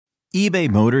eBay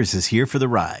Motors is here for the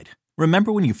ride.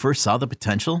 Remember when you first saw the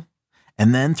potential?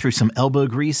 And then through some elbow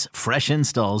grease, fresh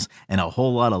installs, and a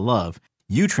whole lot of love,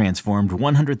 you transformed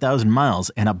 100,000 miles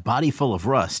and a body full of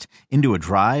rust into a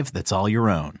drive that's all your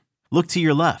own. Look to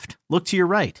your left. Look to your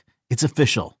right. It's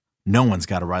official. No one's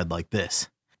got a ride like this.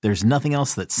 There's nothing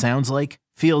else that sounds like,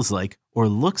 feels like, or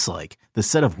looks like the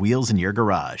set of wheels in your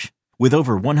garage. With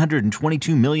over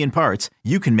 122 million parts,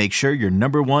 you can make sure your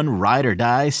number one ride or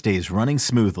die stays running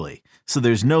smoothly. So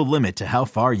there's no limit to how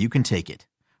far you can take it.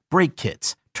 Brake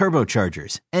kits,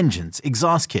 turbochargers, engines,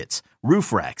 exhaust kits,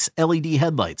 roof racks, LED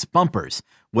headlights, bumpers,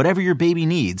 whatever your baby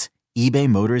needs, eBay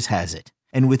Motors has it.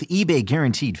 And with eBay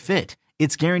Guaranteed Fit,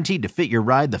 it's guaranteed to fit your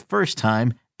ride the first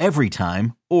time, every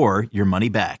time, or your money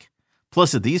back.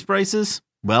 Plus at these prices,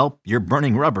 well, you're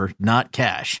burning rubber, not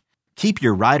cash. Keep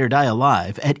your ride or die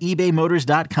alive at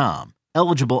ebaymotors.com.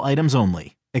 Eligible items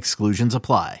only. Exclusions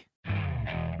apply.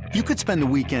 You could spend the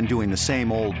weekend doing the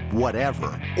same old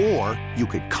whatever, or you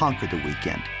could conquer the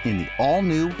weekend in the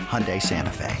all-new Hyundai Santa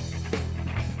Fe.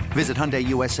 Visit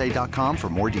HyundaiUSA.com for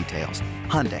more details.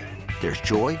 Hyundai, there's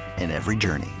joy in every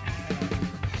journey.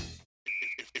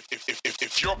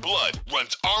 If your blood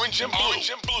runs orange and blue,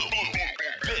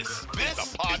 this is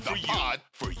the pod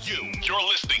for you. You're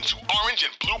listening to Orange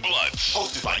and Blue Bloods,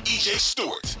 hosted by EJ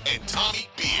Stewart and Tommy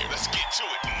Beer. Let's get to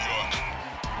it, New York.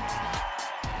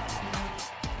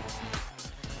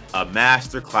 A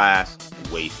masterclass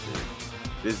wasted.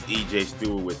 This is EJ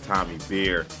Stewart with Tommy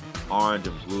Beer, Orange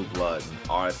and Blue Blood, an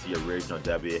Odyssey original,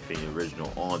 WFA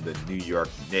original on the New York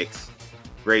Knicks.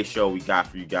 Great show we got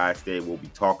for you guys today. We'll be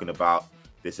talking about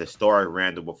this historic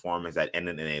random performance that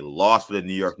ended in a loss for the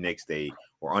New York Knicks. They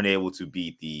were unable to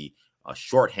beat the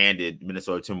shorthanded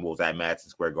Minnesota Timberwolves at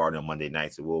Madison Square Garden on Monday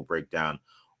night. So we'll break down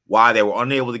why they were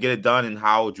unable to get it done and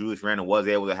how Julius Randle was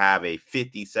able to have a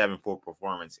 57-point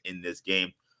performance in this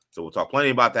game. So we'll talk plenty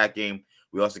about that game.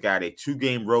 We also got a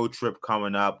 2-game road trip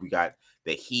coming up. We got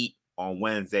the Heat on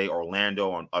Wednesday, Orlando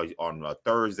on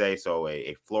Thursday. So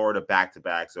a Florida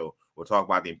back-to-back. So we'll talk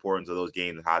about the importance of those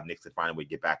games and how the Knicks can find a way to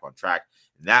get back on track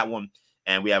in that one.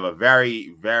 And we have a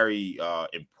very, very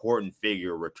important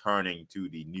figure returning to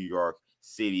the New York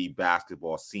City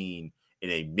basketball scene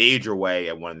in a major way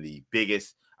at one of the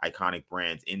biggest iconic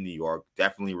brands in New York,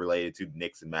 definitely related to the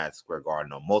Knicks and Madison Square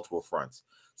Garden on multiple fronts.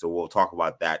 So we'll talk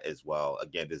about that as well.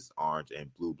 Again, this is Orange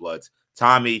and Blue Bloods.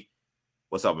 Tommy,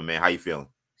 what's up, man? How you feeling?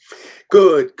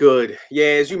 Good. Yeah,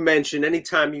 as you mentioned,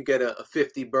 anytime you get a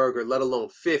 50 burger, let alone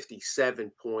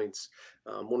 57 points,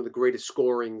 one of the greatest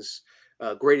scoring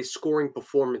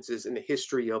performances in the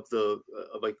history of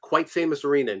a quite famous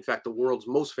arena. In fact, the world's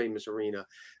most famous arena.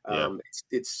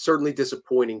 It's certainly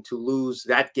disappointing to lose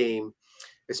that game,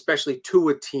 especially to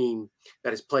a team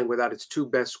that is playing without its two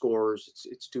best scorers,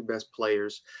 its two best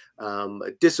players.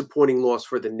 A disappointing loss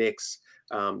for the Knicks.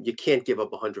 You can't give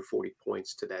up 140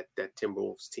 points to that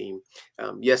Timberwolves team.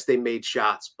 Yes, they made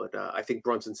shots, but I think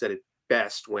Brunson said it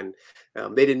best when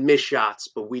they didn't miss shots,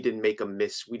 but we didn't make them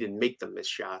miss. We didn't make them miss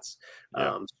shots.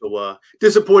 So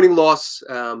disappointing loss,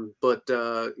 but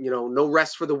no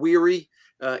rest for the weary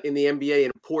in the NBA.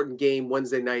 An important game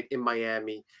Wednesday night in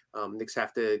Miami. Knicks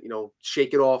have to,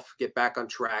 shake it off, get back on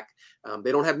track.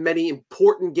 They don't have many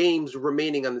important games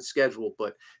remaining on the schedule,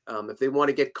 but if they want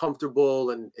to get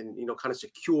comfortable and kind of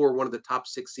secure one of the top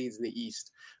 6 seeds in the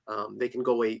East, they can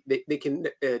they can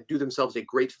do themselves a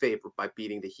great favor by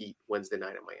beating the Heat Wednesday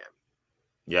night in Miami.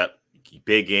 Yep.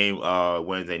 Big game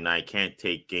Wednesday night. Can't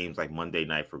take games like Monday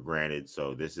night for granted.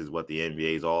 So this is what the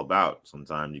NBA is all about.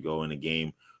 Sometimes you go in a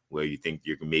game where you think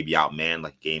you can maybe outman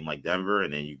like a game like Denver,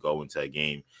 and then you go into a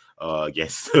game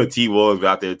against the T-Wolves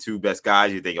without their two best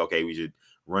guys. You think, okay, we should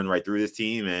run right through this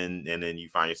team, and then you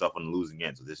find yourself on the losing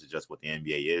end. So this is just what the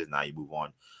NBA is. Now you move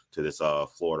on to this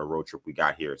Florida road trip we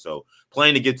got here. So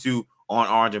plenty to get to on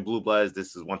Orange and Blue Bloods.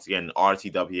 This is once again an Odyssey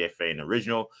WFA and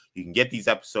original. You can get these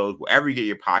episodes wherever you get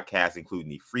your podcasts, including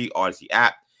the free Odyssey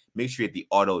app. Make sure you hit the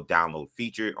auto download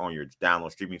feature on your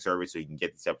download streaming service so you can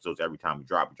get these episodes every time we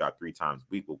drop. We drop 3 times a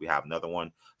week, but we have another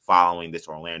one following this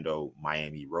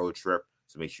Orlando-Miami road trip.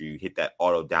 So make sure you hit that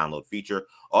auto download feature.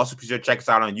 Also, be sure to check us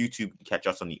out on YouTube. You can catch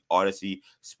us on the Odyssey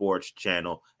Sports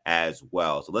channel as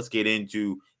well. So let's get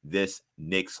into this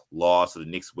Knicks loss. So the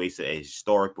Knicks wasted a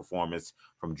historic performance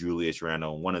from Julius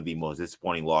Randle, one of the most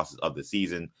disappointing losses of the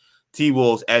season.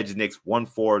 T-Wolves edged the Knicks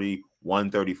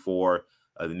 140-134.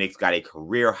 The Knicks got a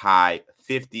career-high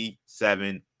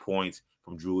 57 points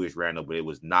from Julius Randle, but it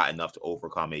was not enough to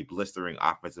overcome a blistering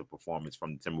offensive performance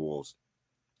from the Timberwolves.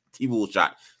 T-Wolves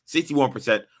shot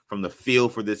 61% from the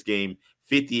field for this game,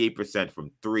 58%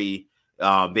 from 3.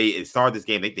 They started this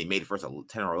game. I think they made the first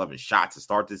 10 or 11 shots to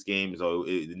start this game. So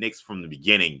the Knicks from the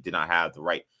beginning did not have the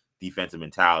right defensive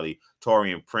mentality.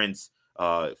 Taurean Prince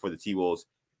for the T-Wolves,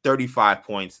 35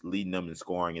 points, leading them in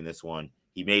scoring in this one.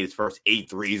 He made his first 8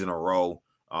 threes in a row.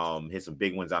 Hit some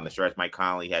big ones on the stretch. Mike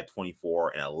Conley had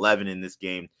 24 and 11 in this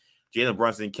game. Jalen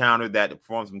Brunson countered that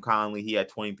performance from Conley. He had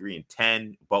 23 and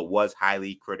 10, but was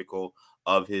highly critical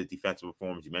of his defensive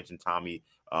performance. You mentioned, Tommy,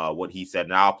 what he said.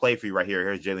 Now I'll play for you right here.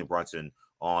 Here's Jalen Brunson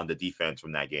on the defense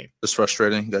from that game. It's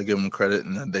frustrating. Got to give them credit,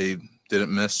 and they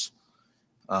didn't miss.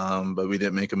 But we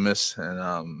didn't make a miss,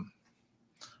 and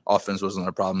offense wasn't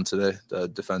our problem today.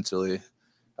 Defensively,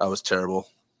 I was terrible.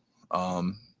 I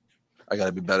got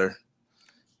to be better.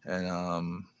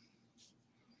 And,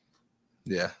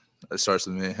 yeah, it starts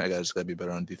with me. I just got to be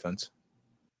better on defense.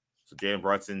 So Jalen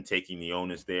Brunson taking the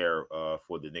onus there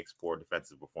for the Knicks' poor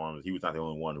defensive performance. He was not the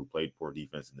only one who played poor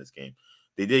defense in this game.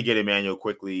 They did get Emmanuel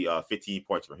quickly, 15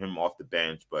 points from him off the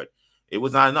bench, but it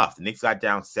was not enough. The Knicks got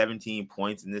down 17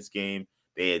 points in this game.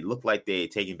 They had looked like they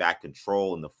had taken back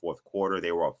control in the fourth quarter.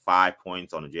 They were up 5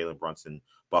 points on the Jalen Brunson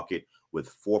bucket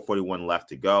with 4:41 left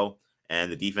to go,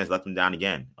 and the defense let them down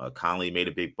again. Conley made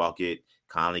a big bucket.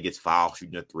 Conley gets fouled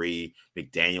shooting a 3.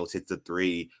 McDaniels hits a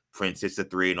 3. Prince hits a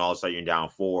 3, and all of a sudden you're down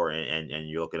 4, and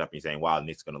you're looking up and you're saying, wow, the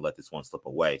Knicks are going to let this one slip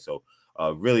away. So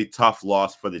a really tough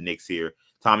loss for the Knicks here.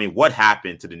 Tommy, what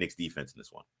happened to the Knicks defense in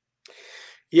this one?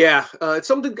 Yeah, it's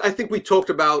something I think we talked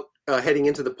about heading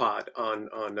into the pod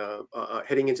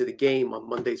heading into the game on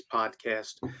Monday's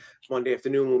podcast, Monday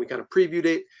afternoon when we kind of previewed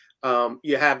it.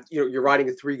 You're riding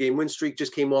a 3-game win streak,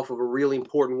 just came off of a really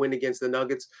important win against the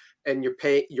Nuggets, and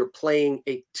you're playing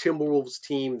a Timberwolves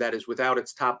team that is without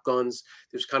its top guns.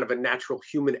 There's kind of a natural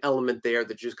human element there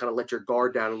that you just kind of let your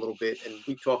guard down a little bit. And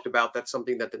we talked about that's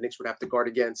something that the Knicks would have to guard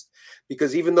against,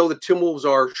 because even though the Timberwolves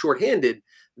are shorthanded,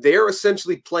 they're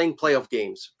essentially playing playoff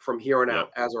games from here on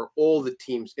out, as are all the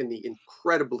teams in the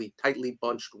incredibly tightly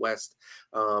bunched West.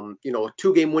 A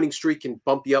 2-game winning streak can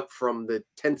bump you up from the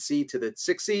 10th seed to the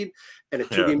 6th seed, and a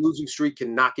 2-game losing streak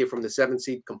can knock you from the 7th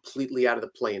seed completely out of the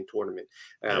play-in tournament.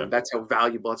 That's how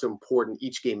valuable, that's how important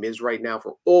each game is right now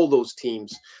for all those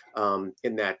teams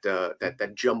in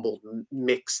that jumbled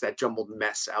mix, that jumbled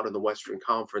mess out in the Western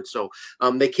Conference. So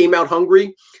they came out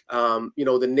hungry.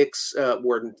 The Knicks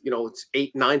were, it's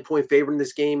 8-9 point favorite in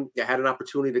this game. They had an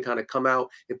opportunity to kind of come out,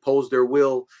 impose their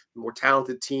will. More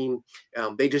talented team.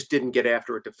 They just didn't get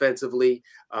after it defensively.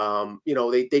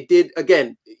 They did,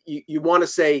 again, you want to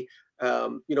say,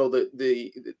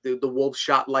 the Wolves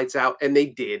shot lights out, and they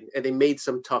did, and they made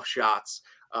some tough shots.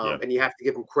 And you have to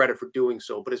give them credit for doing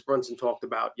so. But as Brunson talked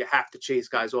about, you have to chase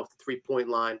guys off the 3-point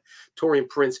line. Taurean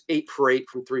Prince, 8 for 8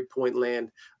 from 3-point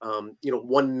land. He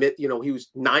was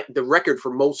 9. The record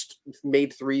for most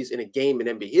made threes in a game in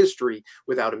NBA history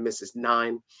without a miss is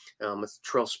 9. It's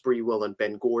Terrell Sprewell and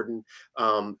Ben Gordon.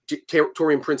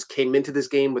 Taurean Prince came into this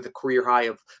game with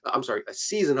a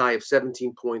season high of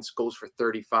 17 points, goes for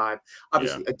 35.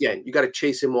 Obviously, again, you got to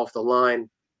chase him off the line.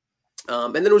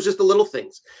 And then it was just the little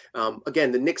things.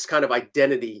 Again, the Knicks' kind of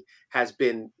identity has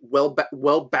been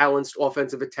well-balanced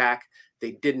offensive attack.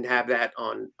 They didn't have that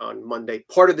on Monday.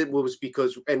 Part of it was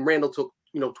because, and Randall took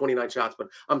 29 shots, but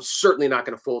I'm certainly not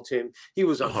going to fault him. He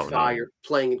was on fire,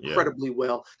 playing incredibly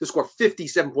well. To score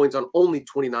 57 points on only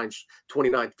 29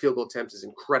 field goal attempts is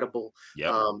incredible.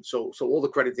 So all the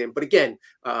credit to him. But again,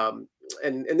 and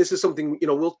this is something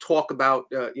we'll talk about.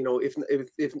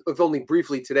 If only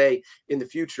briefly today. In the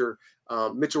future,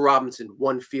 Mitchell Robinson,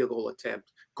 1 field goal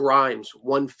attempt. Grimes,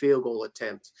 1 field goal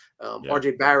attempt.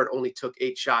 RJ Barrett only took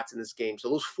 8 shots in this game. So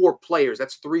those 4 players,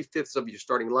 that's 3/5 of your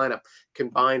starting lineup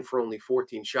combined for only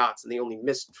 14 shots, and they only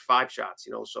missed 5 shots.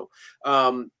 So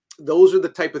those are the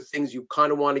type of things you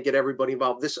kind of want to get everybody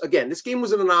involved. This game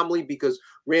was an anomaly because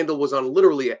Randall was on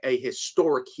literally a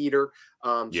historic heater.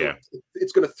 So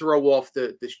it's going to throw off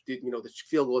the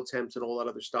field goal attempts and all that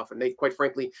other stuff. And they, quite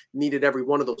frankly, needed every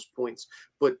one of those points.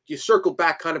 But you circle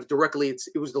back kind of directly.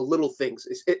 It was the little things.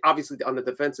 Obviously on the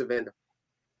defensive end.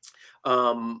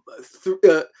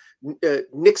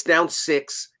 Knicks down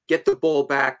 6. Get the ball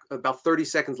back, about 30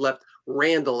 seconds left.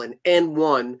 Randall, an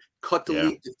N1, cut the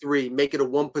lead to 3, make it a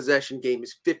 1-possession game,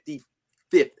 is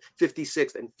 55th,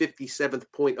 56th, and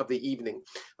 57th point of the evening.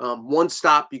 1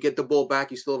 stop, you get the ball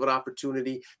back, you still have an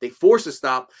opportunity. They force a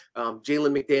stop.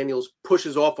 Jalen McDaniels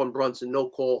pushes off on Brunson, no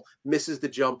call, misses the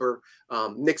jumper.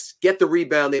 Knicks get the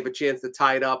rebound, they have a chance to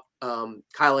tie it up.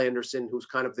 Kyle Anderson, who's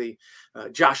kind of the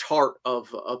Josh Hart of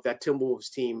that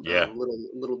Timberwolves team, Yeah.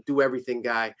 little do everything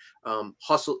guy. Out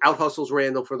hustles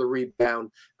Randall for the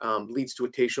rebound, leads to a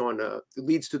Tayshaun,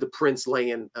 leads to the Prince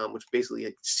lay-in, which basically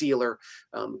a sealer,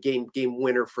 game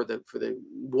winner for the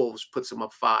Wolves, puts them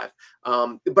up 5.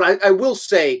 But I will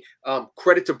say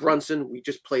credit to Brunson. We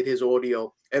just played his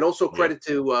audio, and also credit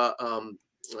to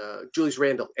Julius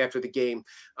Randle after the game,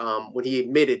 when he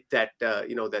admitted that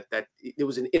that it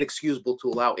was inexcusable to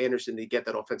allow Anderson to get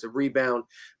that offensive rebound.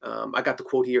 I got the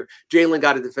quote here: "Jalen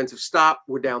got a defensive stop.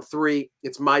 We're down 3.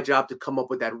 It's my job to come up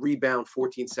with that rebound.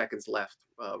 14 seconds left."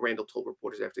 Randle told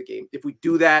reporters after the game. If we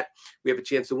do that, we have a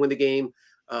chance to win the game.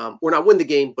 Or not win the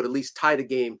game, but at least tie the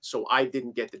game. So I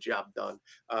didn't get the job done.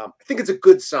 I think it's a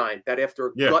good sign that after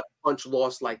a gut punch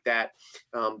loss like that,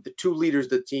 the 2 leaders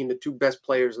of the team, the 2 best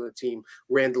players of the team,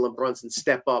 Randall and Brunson,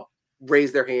 step up,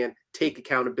 raise their hand, take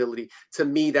accountability. To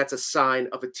me, that's a sign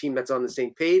of a team that's on the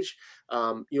same page.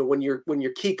 When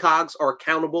your key cogs are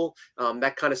accountable,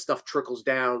 that kind of stuff trickles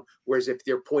down. Whereas if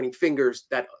they're pointing fingers,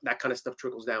 that kind of stuff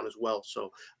trickles down as well.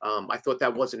 So I thought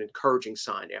that was an encouraging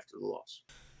sign after the loss.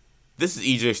 This is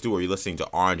EJ Stewart. You're listening to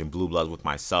Orange and Blue Bloods with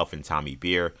myself and Tommy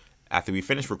Beer. After we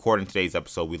finished recording today's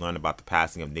episode, we learned about the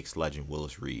passing of Knicks legend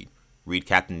Willis Reed. Reed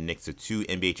captained the Knicks to 2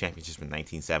 NBA championships in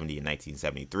 1970 and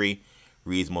 1973.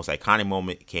 Reed's most iconic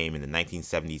moment came in the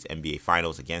 1970s NBA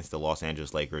Finals against the Los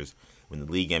Angeles Lakers, when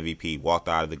the league MVP walked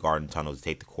out of the Garden Tunnel to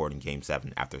take the court in Game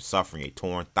 7 after suffering a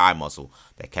torn thigh muscle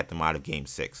that kept him out of Game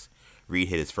 6. Reed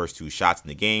hit his first 2 shots in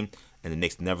the game, and the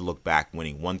Knicks never looked back,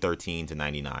 winning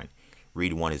 113-99.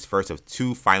 Reed won his first of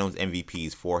 2 Finals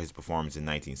MVPs for his performance in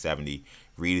 1970.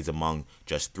 Reed is among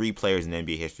just 3 players in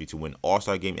NBA history to win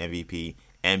All-Star Game MVP,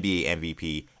 NBA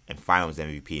MVP, and Finals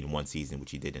MVP in one season,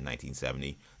 which he did in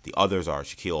 1970. The others are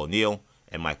Shaquille O'Neal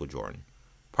and Michael Jordan.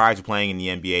 Prior to playing in the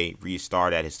NBA, Reed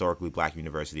starred at historically black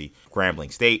university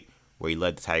Grambling State, where he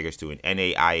led the Tigers to an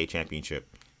NAIA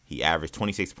championship. He averaged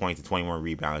 26 points and 21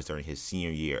 rebounds during his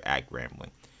senior year at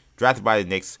Grambling. Drafted by the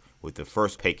Knicks with the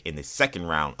first pick in the second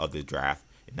round of the draft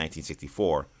in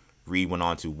 1964, Reed went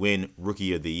on to win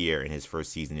Rookie of the Year in his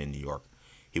first season in New York.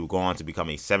 He would go on to become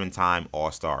a 7-time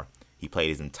All-Star. He played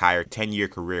his entire 10-year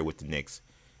career with the Knicks.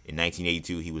 In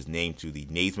 1982, he was named to the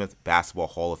Naismith Basketball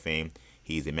Hall of Fame.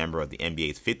 He is a member of the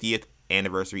NBA's 50th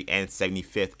anniversary and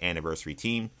 75th anniversary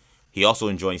team. He also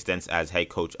enjoyed stints as head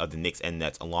coach of the Knicks and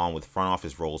Nets, along with front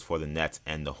office roles for the Nets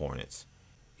and the Hornets.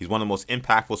 He's one of the most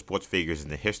impactful sports figures in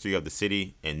the history of the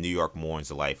city, and New York mourns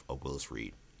the life of Willis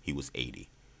Reed. He was 80.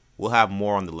 We'll have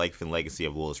more on the life and legacy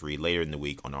of Willis Reed later in the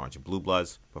week on Orange and Blue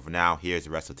Bloods, but for now, here's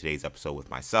the rest of today's episode with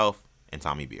myself and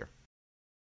Tommy Beer.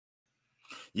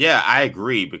 Yeah, I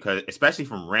agree, because especially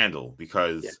from Randall,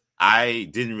 because I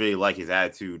didn't really like his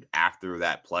attitude after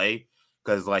that play,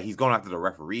 because like he's going after the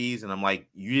referees, and I'm like,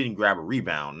 you didn't grab a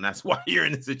rebound, and that's why you're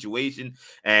in the situation.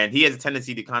 And he has a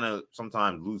tendency to kind of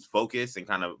sometimes lose focus and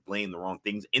kind of blame the wrong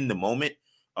things in the moment.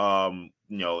 And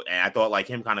I thought like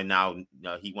him kind of now,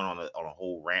 he went on a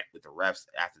whole rant with the refs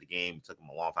after the game. It took him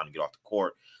a long time to get off the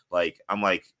court. Like, I'm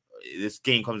like, this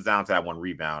game comes down to that one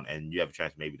rebound, and you have a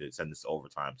chance maybe to send this to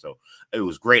overtime. So it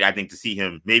was great, I think, to see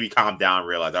him maybe calm down and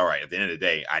realize, all right, at the end of the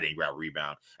day, I didn't grab a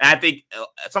rebound. And I think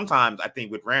sometimes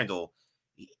with Randall,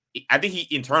 I think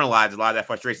he internalized a lot of that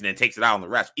frustration and takes it out on the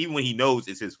refs, even when he knows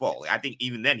it's his fault. Like, I think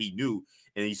even then he knew,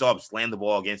 and he saw him slam the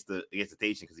ball against the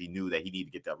station because he knew that he needed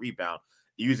to get that rebound.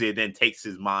 Usually it then takes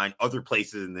his mind other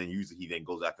places, and then usually he then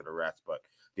goes after the refs. But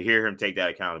to hear him take that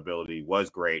accountability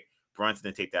was great. Brunson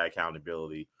to take that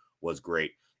accountability was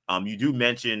great. You do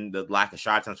mention the lack of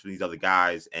shot attempts for these other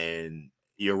guys, and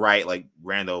you're right. Like,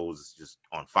 Randall was just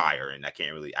on fire, and I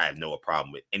have no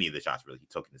problem with any of the shots really he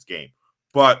took in this game.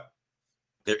 But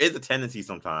there is a tendency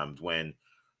sometimes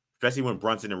especially when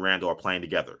Brunson and Randall are playing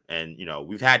together. And,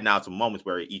 we've had now some moments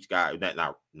where each guy,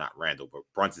 not Randall, but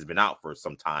Brunson's been out for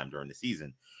some time during the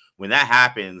season. When that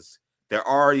happens, there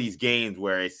are these games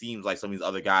where it seems like some of these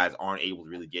other guys aren't able to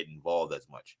really get involved as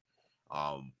much.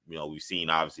 We've seen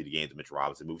obviously the games of Mitchell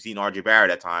Robinson, but we've seen RJ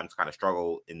Barrett at times kind of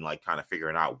struggle in like kind of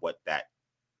figuring out what that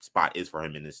spot is for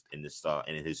him in his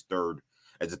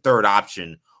third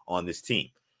option on this team.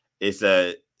 It's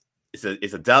a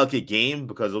delicate game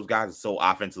because those guys are so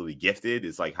offensively gifted.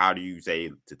 It's like, how do you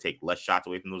say to take less shots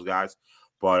away from those guys?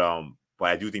 But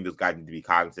I do think those guys need to be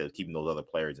cognizant of keeping those other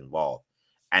players involved.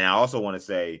 And I also want to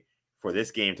say for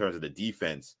this game, in terms of the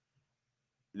defense,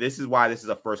 this is why this is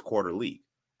a first quarter league.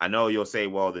 I know you'll say,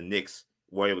 well, the Knicks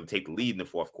were able to take the lead in the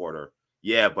fourth quarter.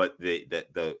 Yeah, but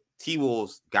the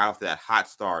T-Wolves got off to that hot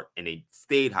start, and they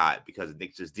stayed hot because the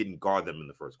Knicks just didn't guard them in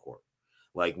the first quarter.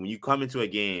 Like, when you come into a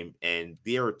game, and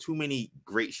there are too many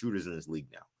great shooters in this league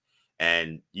now.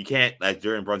 And you can't, as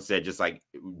Jalen Brunson said, just like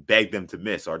beg them to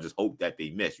miss or just hope that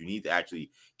they miss. You need to actually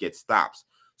get stops.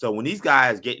 So when these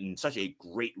guys get in such a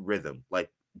great rhythm, like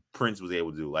Prince was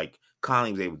able to do, like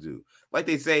Conley was able to do, like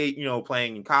they say,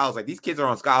 playing in college, like these kids are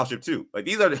on scholarship too. Like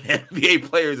these are the NBA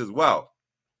players as well.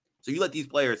 So you let these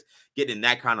players get in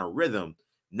that kind of rhythm.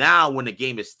 Now when the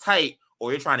game is tight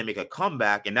or you're trying to make a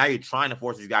comeback and now you're trying to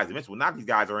force these guys to miss, well, now these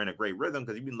guys are in a great rhythm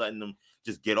because you've been letting them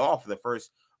just get off for the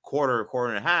first quarter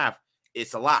and a half.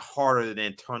 It's a lot harder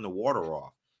than turn the water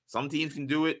off. Some teams can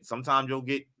do it. Sometimes you'll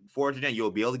get fortunate and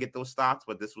you'll be able to get those stops,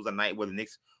 but this was a night where the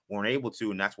Knicks weren't able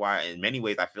to, and that's why in many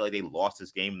ways I feel like they lost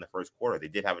this game in the first quarter. They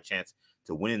did have a chance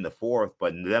to win in the fourth,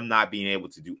 but them not being able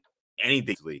to do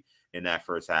anything in that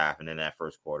first half and in that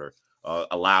first quarter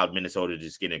allowed Minnesota to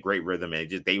just get in a great rhythm, and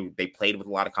they played with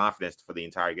a lot of confidence for the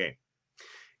entire game.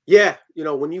 Yeah,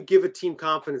 when you give a team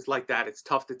confidence like that, it's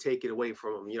tough to take it away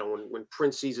from them. When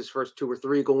Prince sees his first 2 or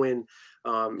 3 go in,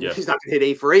 he's not going to hit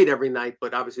 8 for 8 every night,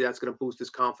 but obviously that's going to boost his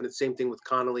confidence. Same thing with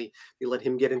Connolly. They let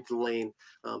him get into the lane.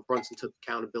 Brunson took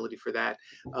accountability for that.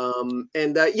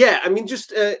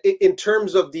 Just in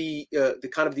terms of the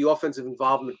kind of the offensive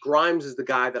involvement, Grimes is the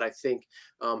guy that I think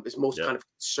is most kind of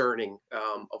concerning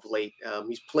of late.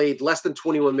 He's played less than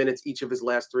 21 minutes each of his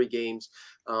last 3 games.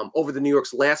 Over the New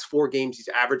York's last 4 games, he's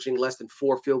averaging less than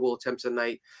 4 field goal attempts a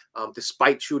night,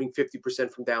 despite shooting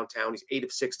 50% from downtown. He's 8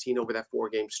 of 16 over that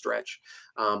 4-game stretch,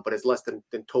 but has less than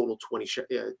total 20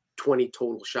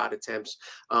 total shot attempts.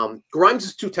 Grimes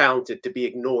is too talented to be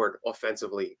ignored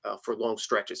offensively for long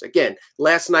stretches. Again,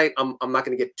 last night, I'm not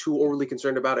going to get too overly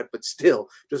concerned about it, but still,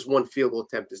 just 1 field goal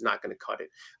attempt is not going to cut it.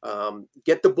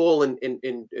 Get the ball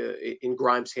in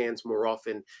Grimes' hands more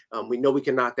often. We know we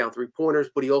can knock down 3-pointers,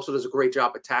 but he also does a great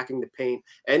job attacking the paint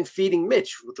and feeding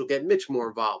Mitch, which will get Mitch more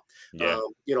involved.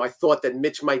 I thought that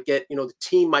Mitch might get, the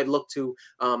team might look to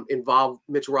involve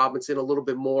Mitch Robinson a little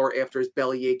bit more after his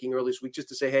belly aching early this week, just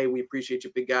to say, hey, we appreciate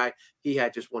you, big guy. He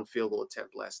had just 1 field goal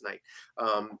attempt last night.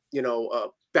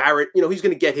 Barrett, he's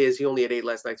going to get his. He only had 8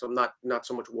 last night, so I'm not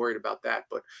so much worried about that.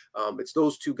 But it's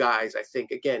those 2 guys. I think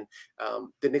again,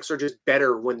 the Knicks are just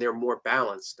better when they're more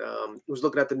balanced. I was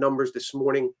looking at the numbers this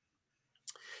morning.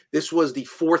 This was the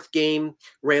 4th game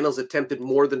Randall's attempted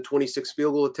more than 26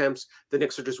 field goal attempts. The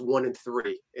Knicks are just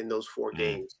 1-3 in those 4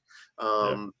 games.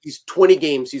 He's 20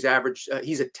 games. He's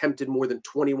attempted more than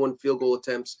 21 field goal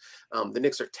attempts. The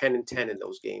Knicks are 10-10 in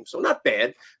those games. So not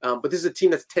bad. But this is a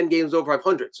team that's 10 games over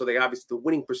 500. So the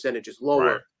winning percentage is lower.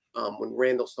 Right. When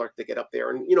Randall starts to get up there.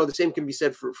 And, the same can be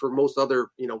said for most other,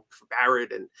 for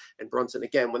Barrett and Brunson.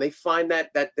 Again, when they find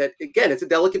that again, it's a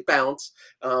delicate balance.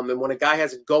 And when a guy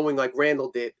has it going like Randall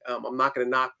did, I'm not going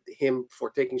to knock him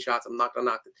for taking shots. I'm not going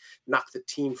to knock the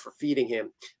team for feeding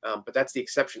him. But that's the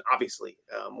exception, obviously.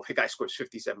 When a guy scores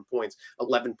 57 points,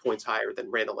 11 points higher than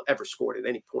Randall had ever scored at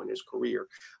any point in his career.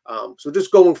 So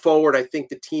just going forward, I think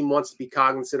the team wants to be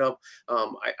cognizant of.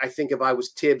 I think if I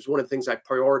was Tibbs, one of the things I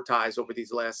prioritize over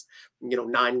these last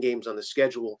 9 games on the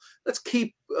schedule, let's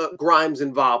keep Grimes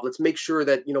involved. Let's make sure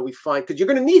that we find, because you're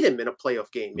going to need him in a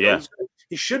playoff game.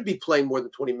 He should be playing more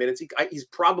than 20 minutes. He's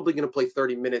probably going to play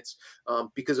 30 minutes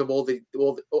because of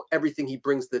everything he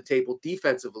brings to the table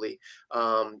defensively.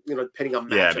 Depending on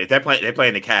matchup. If they're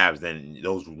playing the Cavs, then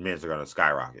those minutes are going to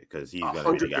skyrocket because he's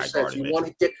going to be the guy guarding.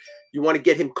 You want to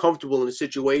get him comfortable in a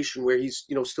situation where he's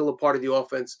still a part of the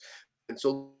offense, and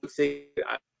so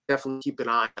I definitely keep an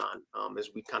eye on as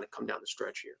we kind of come down the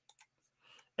stretch here.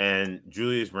 And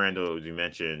Julius Randle, as you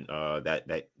mentioned,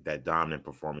 that dominant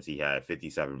performance he had,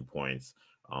 57 points.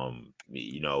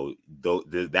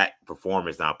 That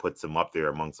performance now puts him up there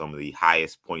among some of the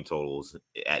highest point totals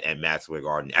at Madison Square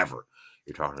Garden ever.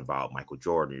 You're talking about Michael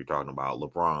Jordan. You're talking about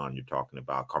LeBron. You're talking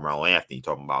about Carmelo Anthony. You're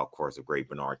talking about, of course, the great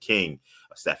Bernard King,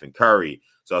 Stephen Curry.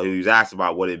 So he was asked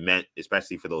about what it meant,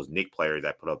 especially for those Knicks players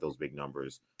that put up those big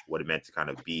numbers, what it meant to kind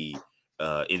of be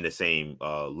in the same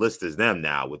list as them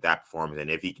now with that performance, and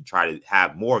if he can try to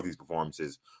have more of these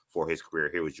performances for his career.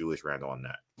 Here was Julius Randle on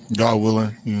that. God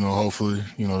willing, hopefully,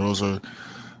 those are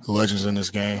legends in this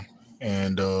game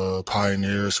and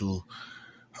pioneers who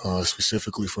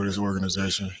specifically for this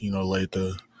organization, laid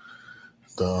the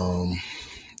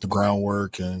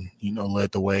groundwork and,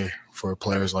 led the way for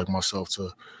players like myself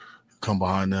to come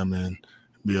behind them and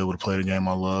be able to play the game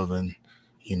I love and,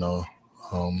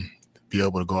 be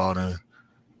able to go out and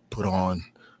put on,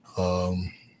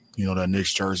 that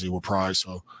Knicks jersey with pride.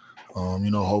 So,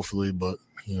 hopefully, but,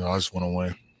 I just want to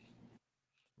win.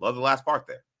 Love the last part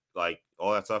there. Like,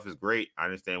 all that stuff is great. I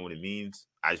understand what it means.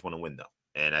 I just want to win, though.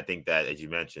 And I think that, as you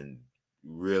mentioned,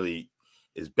 really,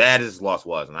 as bad as this loss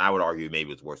was, and I would argue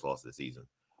maybe it's the worst loss of the season,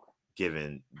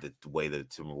 given the way the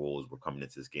Timberwolves were coming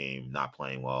into this game, not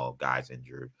playing well, guys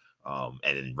injured, and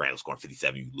then Randall scoring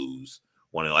 57, you lose.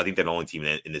 I think they're the only team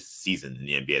in this season in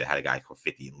the NBA that had a guy score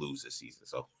 50 and lose this season.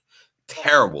 So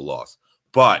terrible loss.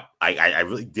 But I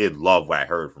really did love what I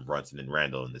heard from Brunson and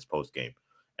Randall in this post game.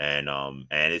 And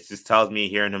it just tells me,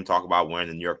 hearing him talk about wearing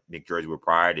the New York Knicks jersey with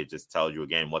pride, it just tells you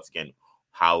once again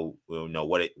how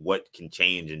what can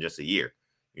change in just a year.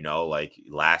 Like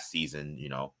last season,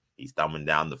 he's dumbing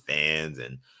down the fans,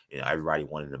 and everybody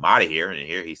wanted him out of here. And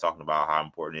here he's talking about how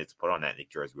important it is to put on that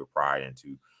Knicks jersey with pride and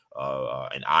to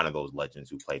and honor those legends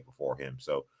who played before him.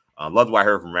 So love what I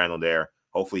heard from Randall there.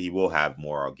 Hopefully he will have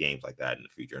more games like that in the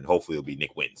future, and hopefully it'll be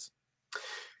Nick wins.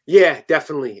 Yeah,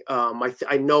 definitely.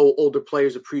 I know older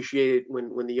players appreciate it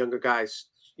when the younger guys,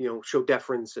 show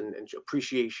deference and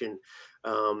appreciation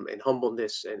and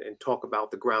humbleness and talk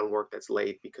about the groundwork that's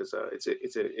laid, because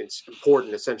it's an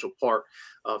important, essential part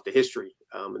of the history.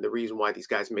 And the reason why these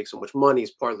guys make so much money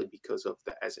is partly because of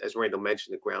as Randall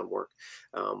mentioned, the groundwork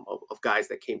of guys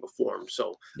that came before him.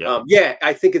 So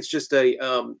I think it's just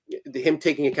him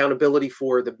taking accountability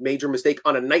for the major mistake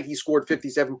on a night he scored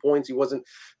 57 points. He wasn't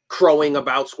crowing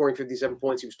about scoring 57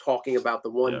 points. He was talking about the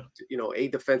one, a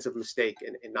defensive mistake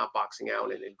and not boxing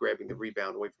out and grabbing the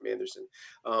rebound away from Anderson.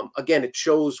 Again, it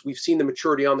shows we've seen the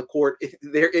maturity on the court.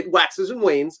 It waxes and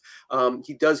wanes.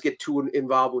 He does get too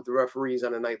involved with the referees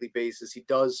on a nightly basis. He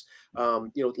does,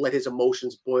 let his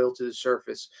emotions boil to the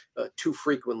surface too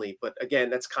frequently. But again,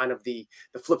 that's kind of the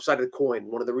flip side of the coin.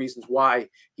 One of the reasons why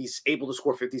he's able to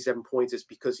score 57 points is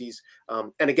because he's,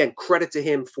 and again, credit to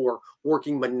him for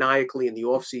working maniacally in the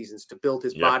off seasons to build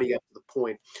his body up to the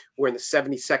point where in the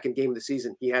 72nd game of the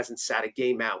season, he hasn't sat a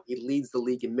game out. He leads the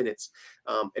league in minutes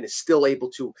and is still able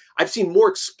to. I've seen more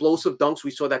explosive dunks. We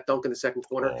saw that dunk in the second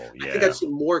quarter. I think I've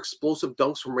seen more explosive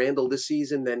dunks from Randall this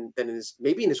season than in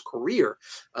his career.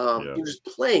 You're just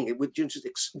playing it with just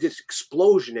this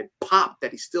explosion and pop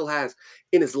that he still has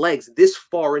in his legs this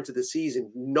far into the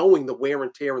season, knowing the wear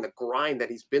and tear and the grind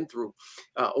that he's been through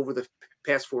over the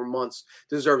past 4 months.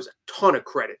 Deserves a ton of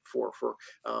credit for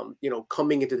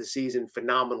coming into the season,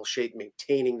 phenomenal shape,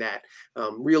 maintaining that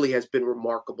really has been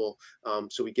remarkable.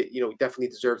 So he definitely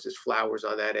deserves his flowers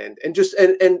on that end. And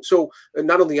so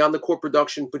not only on the court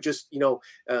production, but just,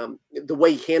 the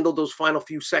way he handled those final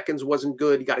few seconds wasn't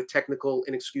good. He got a technical,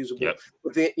 inexcusable. Yep.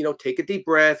 But then, take a deep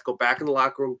breath, go back in the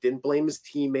locker room, didn't blame his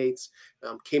teammates,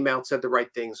 came out, said the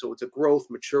right thing. So it's a growth,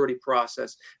 maturity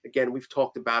process. Again, we've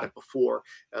talked about it before.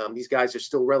 These guys are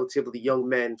still relatively young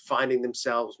men finding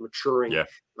themselves, maturing,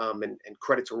 and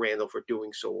credit to Randall for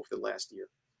doing so over the last year.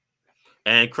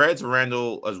 And credit to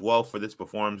Randall as well for this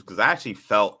performance, because I actually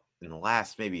felt in the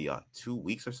last maybe 2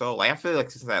 weeks or so, I feel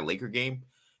like since that Laker game,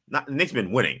 the Knicks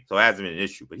been winning, so it hasn't been an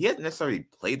issue, but he hasn't necessarily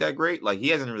played that great. Like, he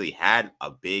hasn't really had a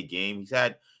big game. He's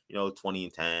had 20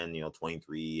 and 10,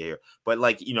 23 here. But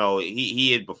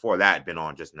he had before that been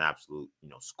on just an absolute,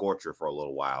 scorcher for a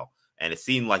little while. And it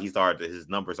seemed like his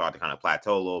numbers started to kind of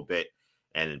plateau a little bit.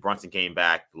 And then Brunson came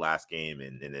back the last game,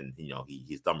 and then,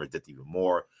 his numbers dipped even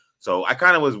more. So I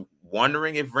kind of was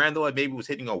wondering if Randall maybe was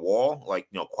hitting a wall,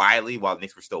 quietly while the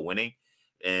Knicks were still winning.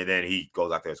 And then he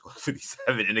goes out there and scores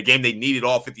 57. In the game they needed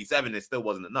all 57, it still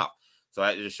wasn't enough. So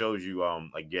that just shows you,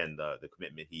 again, the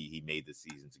commitment he made this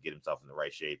season to get himself in the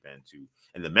right shape and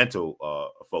the mental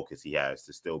focus he has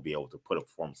to still be able to put a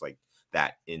performance like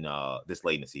that in this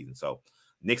late in the season. So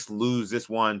Knicks lose this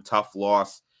one, tough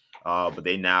loss, but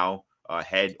they now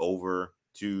head over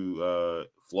to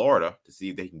Florida to see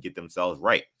if they can get themselves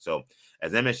right. So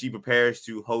as MSG prepares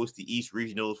to host the East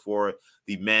Regionals for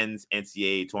the men's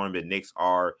NCAA tournament, Knicks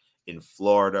are in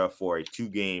Florida for a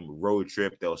 2-game road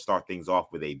trip. They'll start things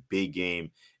off with a big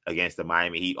game against the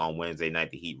Miami Heat on Wednesday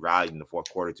night. The Heat rallied in the fourth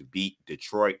quarter to beat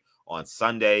Detroit on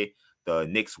Sunday. The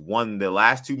Knicks won the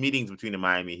last 2 meetings between the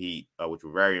Miami Heat, which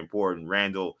were very important.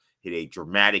 Randall hit a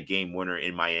dramatic game winner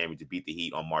in Miami to beat the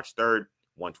Heat on March 3rd,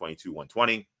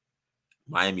 122-120.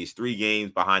 Miami is 3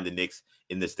 games behind the Knicks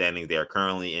in the standings. They are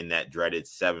currently in that dreaded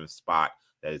 7th spot.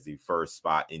 That is the first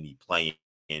spot in the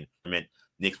play-in tournament.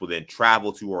 Knicks will then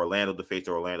travel to Orlando to face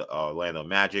the Orlando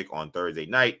Magic on Thursday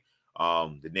night.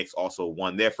 The Knicks also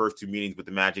won their first 2 meetings with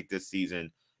the Magic this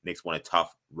season. Knicks won a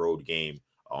tough road game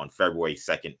on February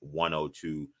 2nd,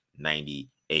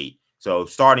 102-98. So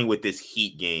starting with this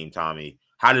Heat game, Tommy,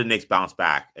 how did the Knicks bounce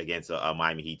back against a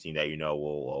Miami Heat team that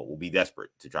will be desperate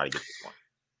to try to get this one?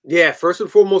 Yeah, first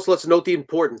and foremost, let's note the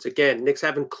importance. Again, Knicks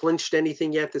haven't clinched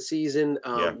anything yet this season.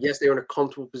 Yes, they're in a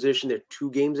comfortable position. They're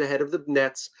 2 games ahead of the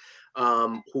Nets.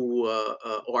 who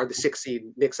are the 6 seed,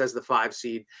 Knicks as the 5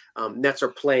 seed. Nets are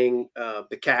playing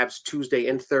the Cavs Tuesday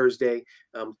and Thursday.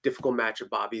 Difficult matchup,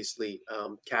 obviously.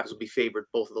 Cavs will be favored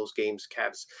both of those games.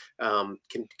 Cavs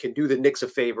can do the Knicks a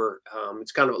favor.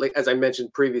 It's kind of like, as I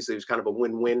mentioned previously, it was kind of a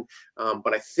win-win.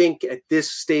 But I think at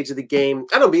this stage of the game,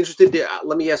 I don't know, be interested.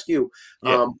 Let me ask you, who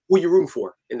are you rooting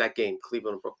for in that game,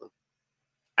 Cleveland and Brooklyn?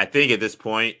 I think at this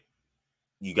point,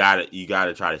 you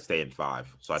gotta try to stay in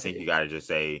 5. So I think you gotta just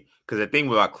say, because the thing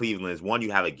about Cleveland is, one,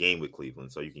 you have a game with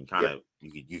Cleveland, so you can kind of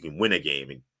you can win a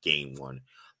game in game 1,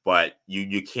 but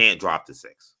you can't drop to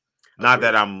 6. Not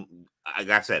that like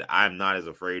I said, I'm not as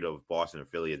afraid of Boston or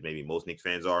Philly as maybe most Knicks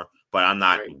fans are, but I'm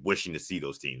not wishing to see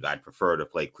those teams. I'd prefer to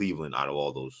play Cleveland out of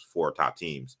all those 4 top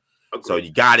teams. Agreed. So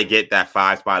you got to get that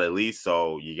 5 spot at least.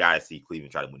 So you got to see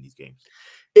Cleveland try to win these games.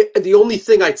 The only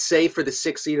thing I'd say for the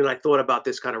 6 seed, and I thought about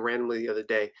this kind of randomly the other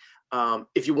day,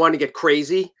 if you want to get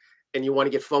crazy and you want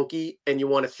to get funky and you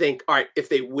want to think, all right, if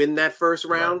they win that first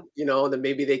round, and then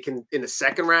maybe they can in the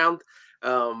second round,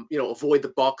 avoid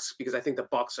the Bucks, because I think the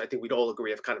Bucks, I think we'd all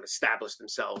agree, have kind of established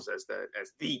themselves as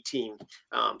the team.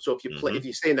 So if you play, if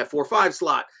you stay in that 4-5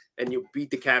 slot and you beat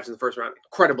the Cavs in the first round,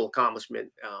 incredible accomplishment.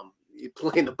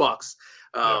 Playing the Bucks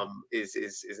is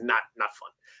not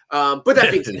fun. But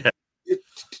that being said,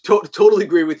 totally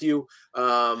agree with you.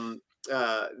 That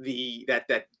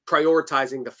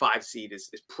prioritizing the 5 seed is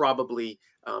probably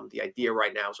the idea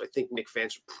right now. So I think Knicks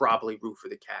fans should probably root for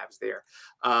the Cavs there.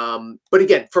 But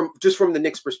again, from the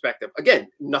Knicks perspective, again,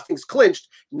 nothing's clinched,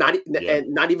 not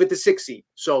even the 6 seed.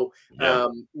 So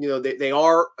they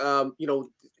are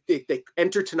they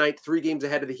enter tonight 3 games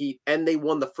ahead of the Heat, and they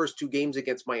won the first 2 games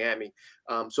against Miami.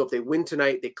 So if they win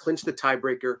tonight, they clinch the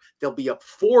tiebreaker. They'll be up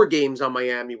 4 games on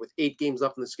Miami with 8 games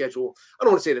left in the schedule. I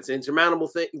don't want to say that's an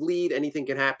insurmountable lead. Anything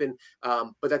can happen,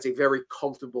 but that's a very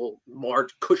comfortable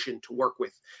cushion to work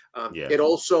with. It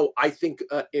also, I think,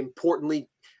 importantly,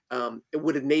 it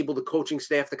would enable the coaching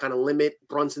staff to kind of limit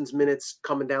Brunson's minutes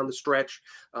coming down the stretch.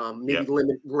 Maybe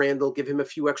limit Randall, give him a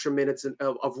few extra minutes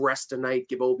of rest tonight.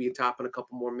 Give Obi and Toppin a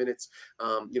couple more minutes.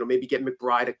 Maybe get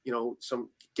McBride,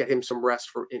 get him some rest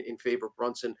in favor of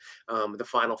Brunson. The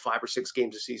final 5 or 6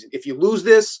 games of the season. If you lose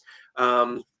this,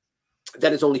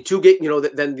 then it's only 2 games.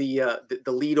 Then the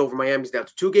lead over Miami is down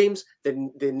to 2 games.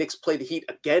 Then the Knicks play the Heat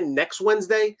again next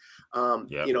Wednesday.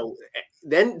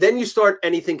 Then you start.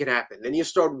 Anything can happen. Then you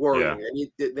start worrying.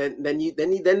 Then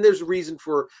there's a reason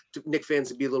for Knicks fans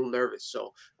to be a little nervous.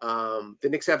 So the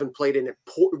Knicks haven't played an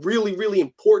really, really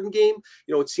important game.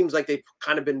 It seems like they've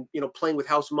kind of been playing with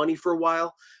house money for a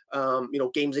while.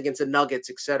 Games against the Nuggets,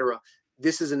 etc.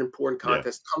 This is an important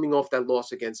contest, coming off that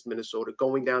loss against Minnesota,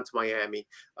 going down to Miami.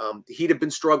 The Heat have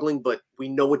been struggling, but we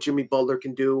know what Jimmy Butler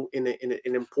can do in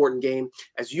an important game.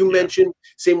 As you mentioned,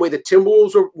 same way the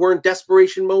Timberwolves were in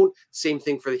desperation mode, same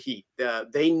thing for the Heat.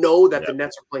 They know that the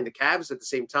Nets are playing the Cavs at the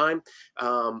same time,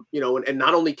 and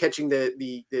not only catching the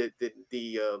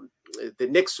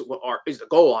Knicks is the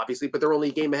goal, obviously, but they're only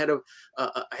a game ahead of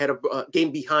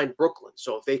game behind Brooklyn.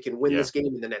 So if they can win this game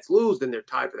and the Nets lose, then they're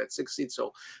tied for that 6th seed.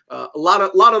 So a lot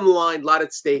on the line, a lot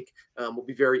at stake. Will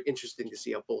be very interesting to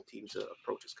see how both teams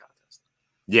approach this contest.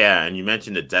 Yeah, and you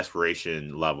mentioned the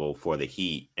desperation level for the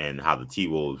Heat and how the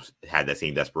T-Wolves had that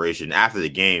same desperation. After the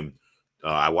game,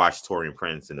 I watched Torian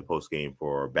Prince in the postgame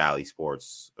for Bally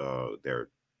Sports, their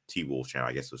T-Wolves channel.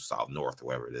 I guess it was South North or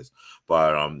whatever it is.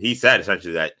 But he said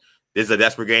essentially that this is a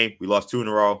desperate game. We lost 2 in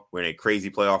a row. We're in a crazy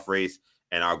playoff race.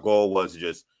 And our goal was to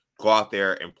just go out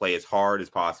there and play as hard as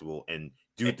possible and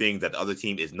do things that the other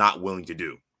team is not willing to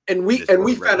do. And we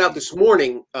found out this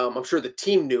morning, I'm sure the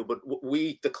team knew, but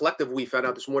we found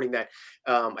out this morning that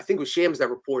I think it was Shams that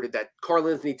reported that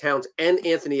Karl-Anthony Towns and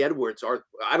Anthony Edwards are,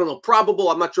 I don't know, probable.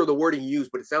 I'm not sure the wording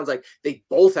used, but it sounds like they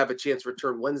both have a chance to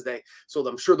return Wednesday. So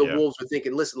I'm sure the Wolves are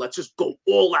thinking, listen, let's just go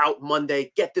all out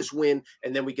Monday, get this win,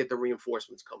 and then we get the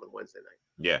reinforcements coming Wednesday night.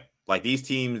 Yeah. Like these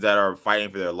teams that are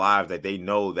fighting for their lives, that they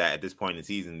know that at this point in the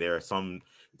season, there are some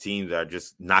teams that are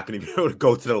just not going to be able to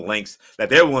go to the lengths that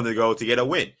they're willing to go to get a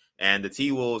win. And the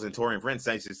T-Wolves and Torian Prince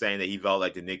essentially saying that he felt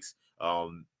like the Knicks,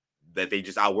 that they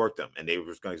just outworked them and they were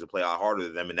just going to play a lot harder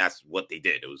than them. And that's what they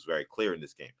did. It was very clear in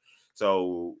this game.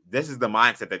 So this is the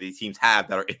mindset that these teams have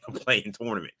that are in the play-in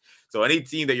tournament. So any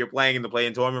team that you're playing in the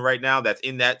play-in tournament right now that's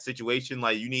in that situation,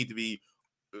 like you need to be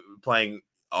playing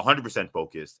 100%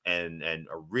 focused and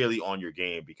are really on your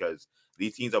game, because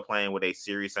these teams are playing with a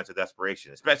serious sense of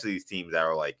desperation, especially these teams that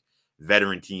are like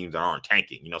veteran teams that aren't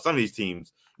tanking. Some of these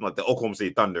teams, like the Oklahoma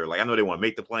City Thunder, like I know they want to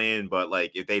make the play-in, but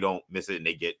like if they don't miss it and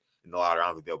they get in the lottery, I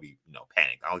don't think they'll be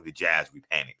panicked. I don't think the Jazz will be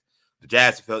panicked. The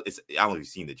Jazz I don't know if you've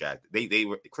seen the Jazz. They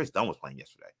were Chris Dunn was playing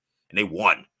yesterday and they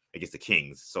won. against the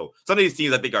Kings. So some of these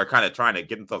teams I think are kind of trying to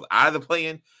get themselves out of the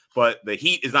play-in, but the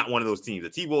Heat is not one of those teams. The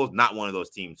T-Wolves is not one of those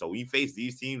teams. So when you face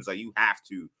these teams, like you have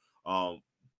to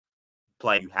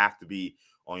play. You have to be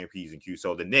on your P's and Q's.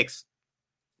 So the Knicks,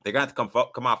 they're going to have to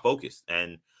come out focused.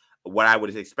 And what I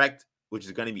would expect, which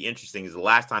is going to be interesting, is the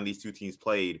last time these two teams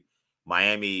played,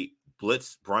 Miami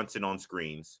blitzed Brunson on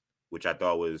screens, which I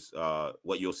thought was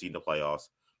what you'll see in the playoffs.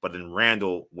 But then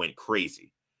Randall went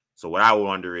crazy. So what I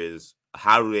wonder is,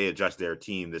 how do they adjust their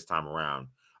team this time around?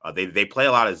 They play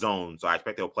a lot of zone, so I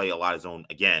expect they'll play a lot of zone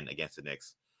again against the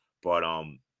Knicks. But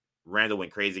Randall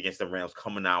went crazy against them. Randall's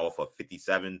coming out off a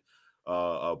 57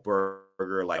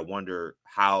 burger. Like, I wonder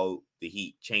how the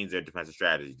Heat change their defensive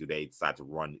strategy. Do they decide to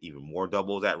run even more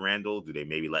doubles at Randall? Do they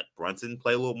maybe let Brunson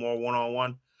play a little more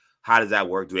one-on-one? How does that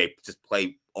work? Do they just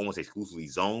play almost exclusively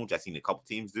zone, which I've seen a couple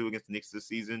teams do against the Knicks this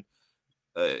season?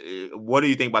 What do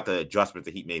you think about the adjustments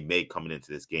the Heat may make coming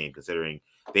into this game, considering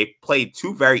they played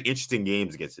two very interesting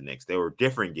games against the Knicks? They were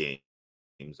different games.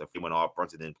 If he went off,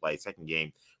 Brunson didn't play. Second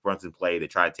game, Brunson played. They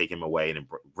tried to take him away, and then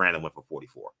Brandon went for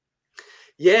 44.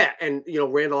 Yeah, and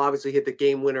Randall obviously hit the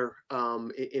game winner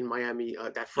in Miami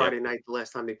that Friday night, the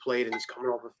last time they played, and he's coming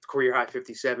off a career high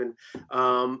 57.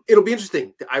 It'll be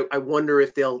interesting. I wonder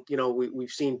if they'll, we've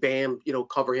seen Bam,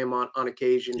 cover him on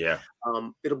occasion. Yeah.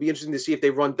 It'll be interesting to see if they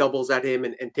run doubles at him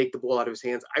and take the ball out of his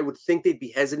hands. I would think they'd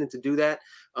be hesitant to do that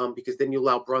because then you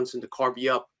allow Brunson to carve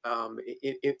you up on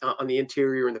the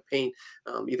interior in the paint,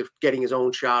 either getting his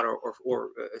own shot or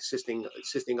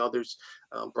assisting others.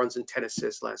 Brunson 10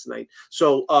 assists last night.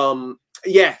 So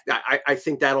I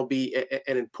think that'll be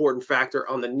an important factor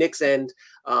on the Knicks end.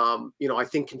 I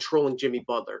think controlling Jimmy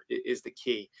Butler is the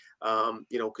key.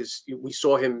 Because we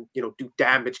saw him, do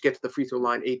damage, get to the free throw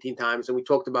line 18 times, and we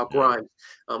talked about Grimes.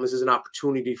 This is an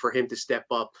opportunity for him to step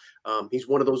up. He's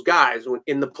one of those guys when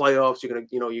in the playoffs, you're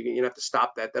gonna have to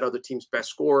stop that other team's best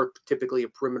scorer, typically a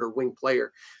perimeter wing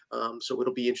player. So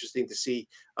it'll be interesting to see,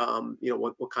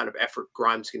 what kind of effort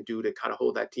Grimes can do to kind of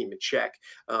hold that team in check.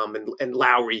 And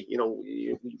Lowry,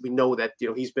 we know that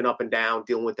he's been up and down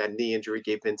dealing with that knee injury.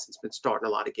 Gabe Vincent's been starting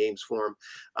a lot of games for him.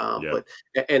 But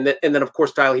then of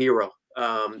course Tyler Hero.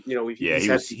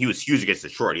 He was huge against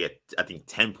Detroit. He had, I think,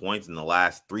 10 points in the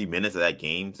last 3 minutes of that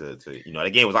game.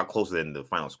 The game was a lot closer than the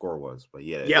final score was, but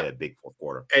he had a big fourth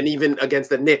quarter. And even against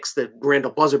the Knicks, the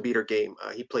Randall buzzer beater game,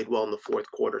 he played well in the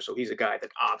fourth quarter. So he's a guy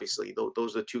that obviously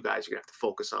those are the two guys you're gonna have to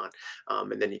focus on.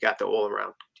 And then you got the all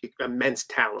around immense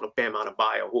talent of Bam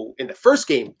Adebayo, who in the first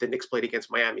game the Knicks played against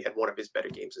Miami had one of his better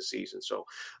games this season. So,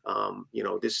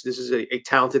 this is a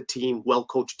talented team,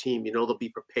 well-coached team. They'll be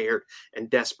prepared and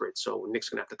desperate. So Knicks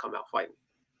gonna have to come out fighting.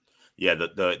 Yeah,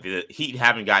 the Heat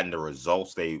haven't gotten the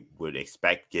results they would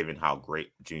expect given how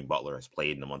great Jimmy Butler has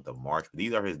played in the month of March. But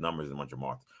these are his numbers in the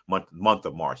month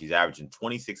of March. He's averaging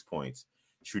 26 points,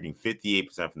 shooting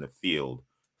 58% from the field,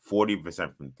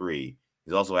 40% from three.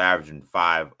 He's also averaging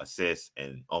 5 assists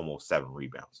and almost 7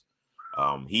 rebounds.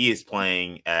 He is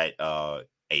playing at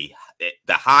the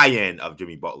high end of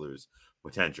Jimmy Butler's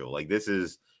potential. Like, this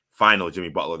is final Jimmy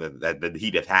Butler that the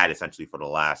Heat have had essentially for the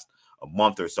last a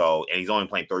month or so, and he's only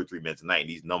playing 33 minutes a night. And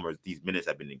these minutes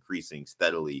have been increasing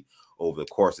steadily over the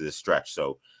course of this stretch.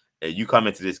 So you come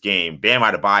into this game, Bam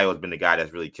Adebayo has been the guy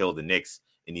that's really killed the Knicks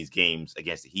in these games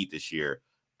against the Heat this year.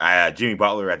 Jimmy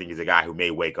Butler, I think, is a guy who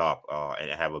may wake up and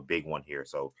have a big one here.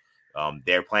 So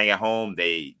they're playing at home.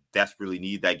 They desperately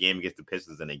need that game against the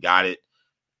Pistons, and they got it.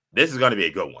 This is going to be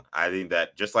a good one. I think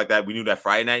that just like that, we knew that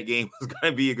Friday night game was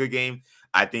going to be a good game.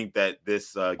 I think that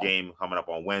this game coming up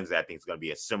on Wednesday, I think it's going to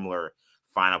be a similar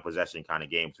final possession kind of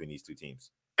game between these two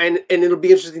teams. And it'll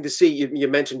be interesting to see. You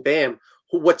mentioned Bam.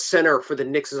 What center for the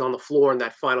Knicks is on the floor in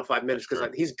that final 5 minutes? Because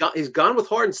he's gone with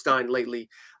Hartenstein lately.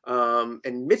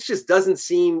 And Mitch just doesn't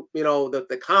seem,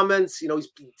 the comments, he's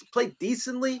played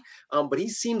decently, but he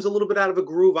seems a little bit out of a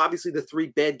groove. Obviously, the 3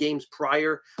 bad games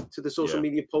prior to the social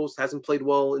media post hasn't played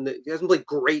well he hasn't played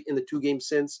great in the 2 games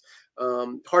since.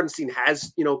 Hartenstein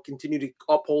has, continued to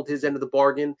uphold his end of the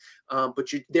bargain, but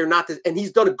they're not, and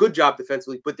he's done a good job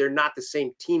defensively, but they're not the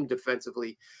same team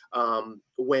defensively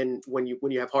when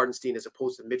you have Hartenstein as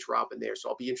opposed to Mitch Robin there. So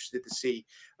I'll be interested to see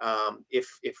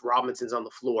if Robinson's on the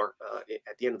floor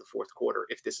at the end of the fourth quarter,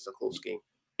 if this is a close game.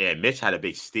 Yeah, Mitch had a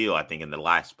big steal, I think, in the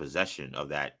last possession of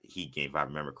that Heat game, if I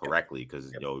remember correctly,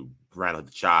 because Randall had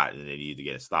the shot and they needed to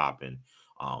get a stop. And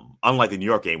unlike the New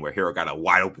York game where Hero got a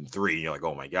wide open 3, and you're like,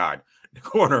 oh my God, the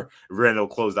corner, Randall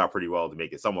closed out pretty well to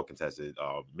make it somewhat contested.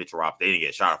 Mitch Robinson, they didn't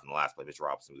get a shot from the last play. Mitch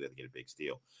Robinson was able to get a big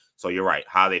steal. So you're right.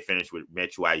 How they finished with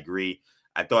Mitch, who I agree.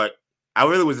 I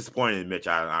really was disappointed in Mitch,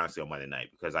 honestly, on Monday night,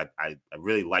 because I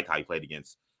really liked how he played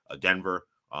against Denver.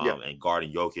 and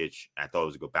guarding Jokic. I thought it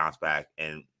was a good bounce back.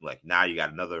 And like now you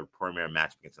got another premier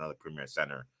match against another premier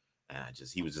center. And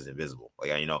he was just invisible.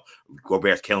 Like,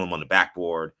 Gobert's killing him on the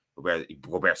backboard.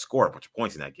 Gobert scored a bunch of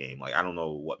points in that game. Like, I don't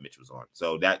know what Mitch was on.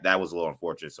 So that was a little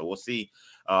unfortunate. So we'll see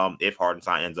if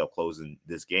Hartenstein ends up closing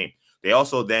this game. They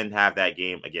also then have that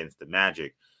game against the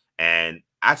Magic. And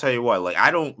I tell you what, like,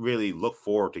 I don't really look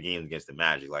forward to games against the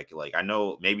Magic. Like I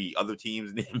know maybe other teams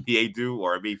in the NBA do,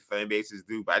 or maybe fan bases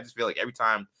do, but I just feel like every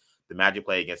time the Magic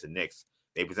play against the Knicks,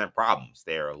 they present problems.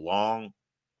 They're long,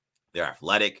 they're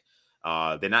athletic.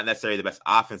 They're not necessarily the best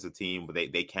offensive team, but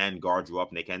they can guard you up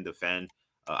and they can defend.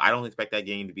 I don't expect that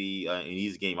game to be an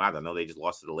easy game either. I know they just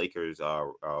lost to the Lakers.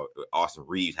 Austin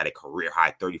Reeves had a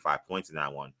career-high 35 points in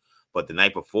that one. But the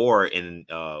night before against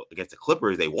the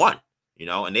Clippers, they won.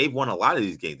 And they've won a lot of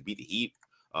these games. They beat the Heat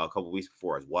a couple of weeks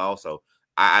before as well. So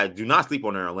I do not sleep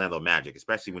on the Orlando Magic,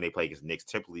 especially when they play against the Knicks.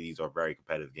 Typically, these are very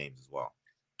competitive games as well.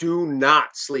 Do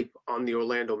not sleep on the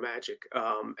Orlando Magic.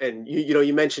 And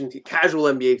you mentioned casual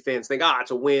NBA fans think, it's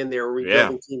a win. They're a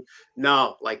rebuilding team.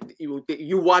 No, like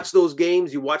you watch those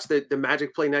games, you watch the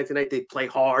Magic play night to night. They play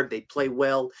hard. They play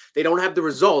well. They don't have the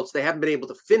results. They haven't been able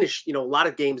to finish. A lot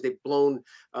of games they've blown,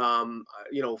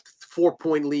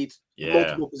 4-point leads,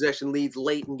 multiple possession leads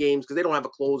late in games because they don't have a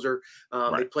closer.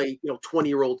 They play,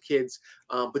 20-year-old kids.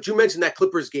 But you mentioned that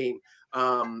Clippers game.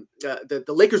 The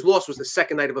Lakers loss was the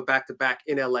second night of a back-to-back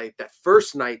in LA. That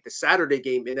first night, the Saturday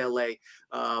game in LA,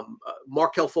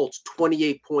 Markelle Fultz,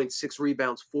 28 points, 6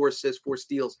 rebounds, 4 assists, 4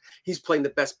 steals. He's playing the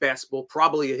best basketball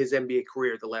probably of his NBA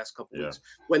career the last couple of weeks.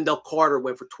 Wendell Carter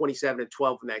went for 27 and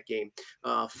 12 in that game.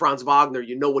 Franz Wagner,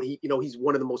 he's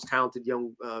one of the most talented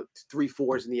young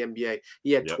 3-4s in the NBA.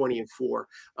 He had 20 and 4.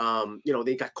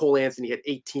 They got Cole Anthony had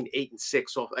 18, 8 and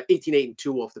 6 off 18, 8 and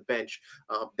 2 off the bench.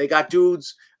 They got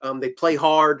dudes. They play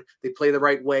hard. They play the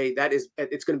right way.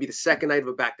 It's going to be the second night of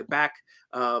a back-to-back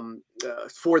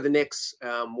for the Knicks,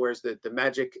 whereas the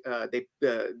Magic,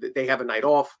 they have a night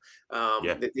off.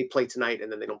 They play tonight,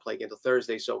 and then they don't play again until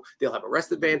Thursday, so they'll have a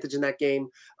rest advantage in that game.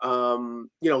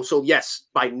 So yes,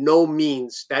 by no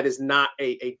means, that is not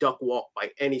a duck walk by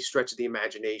any stretch of the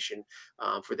imagination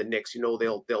for the Knicks.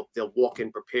 They'll walk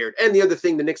in prepared. And the other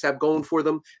thing the Knicks have going for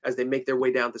them as they make their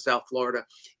way down to South Florida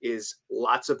is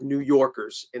lots of New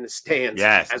Yorkers in the stands,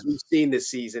 as we've seen this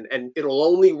season, and it'll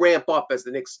only ramp up as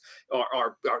the Knicks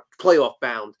are playoff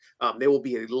bound. There will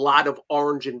be a lot of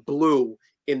orange and blue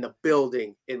in the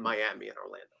building in Miami and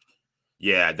Orlando.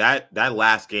 Yeah, that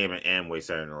last game at Amway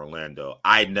Center in Orlando,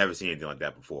 I'd never seen anything like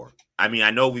that before. I mean,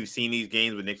 I know we've seen these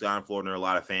games with Knicks on Florida, and there are a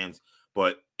lot of fans,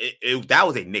 but that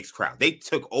was a Knicks crowd. They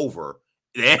took over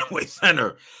the Amway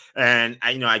Center, and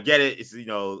I get it. It's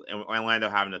Orlando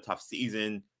having a tough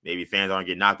season. Maybe fans aren't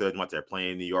getting knocked out as much. They're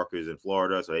playing New Yorkers in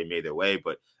Florida, so they made their way.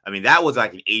 But I mean, that was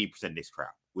like an 80% Knicks crowd,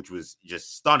 which was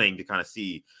just stunning to kind of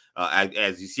see.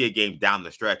 As you see a game down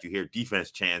the stretch, you hear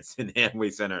defense chants in the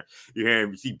Amway Center.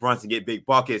 You see Brunson get big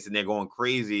buckets, and they're going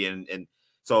crazy. And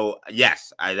so,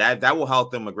 yes, that will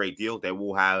help them a great deal. They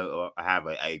will have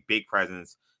a big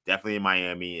presence, definitely in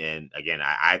Miami. And again,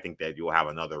 I think that you'll have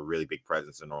another really big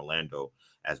presence in Orlando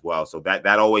as well. So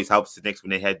that always helps the Knicks when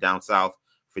they head down south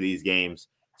for these games.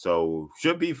 So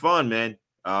should be fun, man.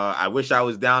 I wish I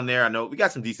was down there. I know we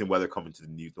got some decent weather coming to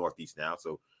the Northeast now,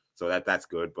 so that's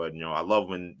good. But I love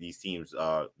when these teams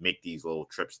make these little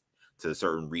trips to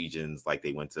certain regions, like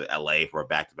they went to LA for a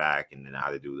back-to-back, and then how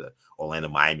they do the Orlando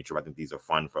Miami trip. I think these are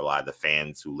fun for a lot of the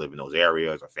fans who live in those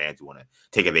areas or fans who want to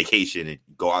take a vacation and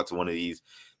go out to one of these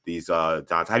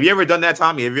towns. Have you ever done that,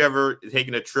 Tommy? Have you ever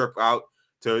taken a trip out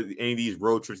to any of these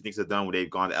road trips Knicks have done where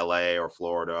they've gone to LA or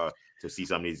Florida to see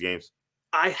some of these games?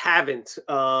 I haven't.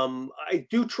 I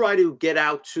do try to get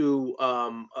out to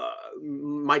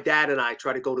my dad and I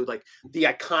try to go to like the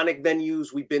iconic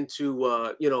venues. We've been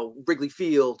to Wrigley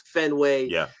Field, Fenway.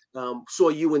 Saw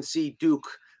UNC Duke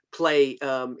play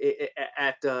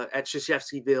at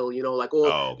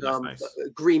Krzyzewskiville, nice.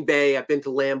 Green Bay. I've been to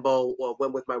Lambeau,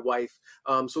 went with my wife.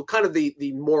 So kind of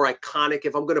the more iconic,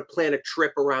 if I'm going to plan a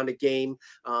trip around a game.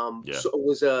 So it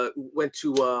was went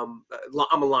to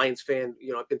I'm a Lions fan,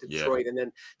 I've been to Detroit, and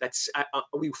then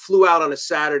we flew out on a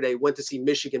Saturday, went to see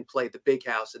Michigan play at the Big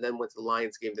House, and then went to the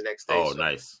Lions game the next day.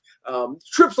 Nice.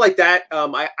 Trips like that.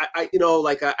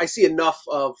 I see enough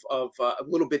of a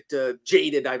little bit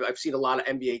jaded. I've seen a lot of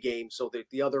NBA games, so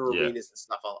the other arenas and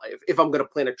stuff. If I'm going to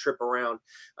plan a trip around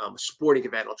a sporting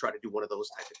event, I'll try to do one of those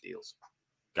type of deals.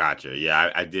 Gotcha. Yeah,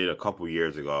 I did a couple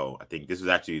years ago. I think this was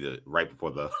actually right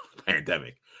before the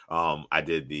pandemic. I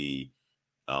did the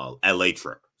LA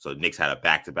trip. So Knicks had a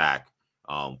back-to-back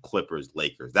Clippers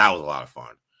Lakers. That was a lot of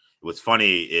fun. What's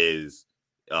funny is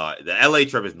the LA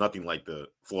trip is nothing like the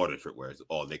Florida trip where it's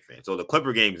all Knicks fans. So the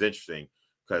Clipper game is interesting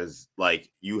because like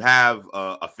you have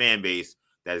a fan base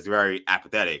that is very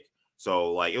apathetic.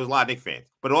 So like it was a lot of Knicks fans,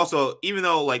 but also even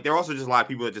though like there were also just a lot of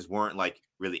people that just weren't like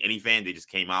really any fan, they just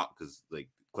came out because like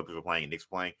Clippers were playing and Knicks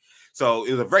were playing. So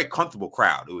it was a very comfortable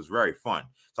crowd. It was very fun.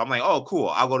 So I'm like, oh cool,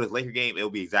 I'll go to this Laker game. It'll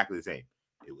be exactly the same.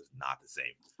 It was not the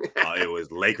same. It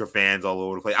was Laker fans all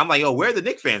over the place. I'm like, yo, where'd the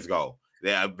Knicks fans go?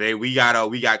 We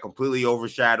got completely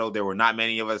overshadowed. There were not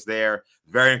many of us there.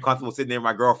 Very uncomfortable sitting there with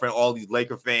my girlfriend, all these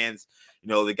Laker fans. You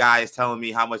know, the guy is telling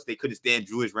me how much they couldn't stand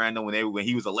Julius Randle when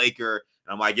he was a Laker.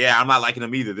 And I'm like, yeah, I'm not liking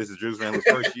him either. This is Julius Randle's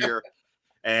first year.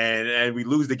 And we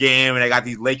lose the game, and I got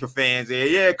these Laker fans there.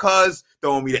 Yeah, cuz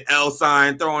throwing me the L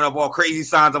sign, throwing up all crazy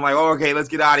signs. I'm like, oh, okay, let's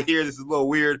get out of here. This is a little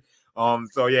weird.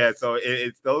 So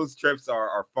it's those trips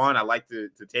are fun. I like to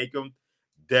take them.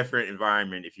 Different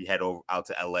environment if you head out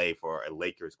to LA for a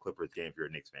Lakers Clippers game if you're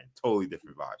a Knicks fan. Totally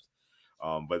different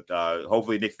vibes. But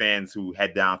hopefully Knicks fans who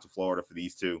head down to Florida for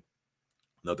these two,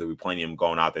 know there'll be plenty of them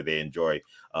going out there. They enjoy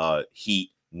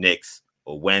Heat, Knicks,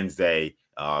 Wednesday,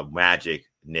 Magic,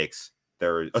 Knicks,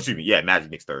 Thursday.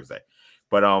 Magic, Knicks, Thursday.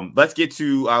 But let's get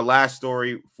to our last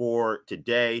story for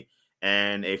today.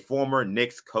 And a former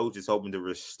Knicks coach is hoping to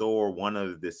restore one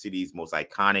of the city's most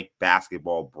iconic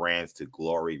basketball brands to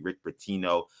glory. Rick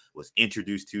Pitino was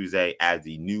introduced Tuesday as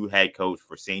the new head coach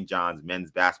for St. John's men's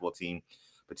basketball team.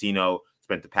 Pitino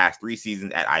spent the past 3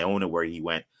 seasons at Iona, where he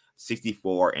went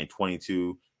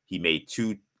 64-22. He made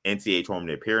 2 NCAA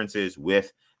tournament appearances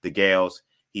with the Gales.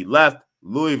 He left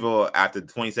Louisville after the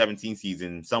 2017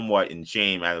 season somewhat in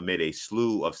shame amid a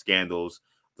slew of scandals.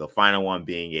 The final one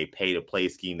being a pay-to-play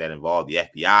scheme that involved the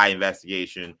FBI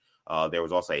investigation. There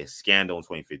was also a scandal in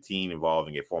 2015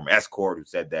 involving a former escort who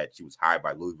said that she was hired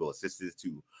by Louisville assistants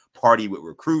to party with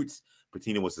recruits.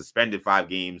 Pitino was suspended 5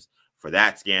 games for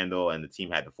that scandal, and the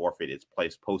team had to forfeit its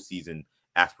postseason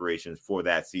aspirations for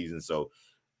that season. So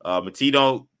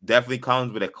Pitino definitely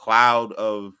comes with a cloud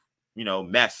of,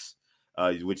 mess,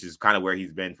 which is kind of where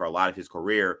he's been for a lot of his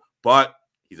career. But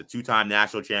he's a 2-time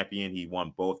national champion. He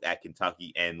won both at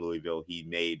Kentucky and Louisville. He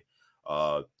made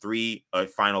 3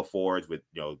 Final Fours with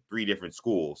 3 different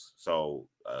schools. So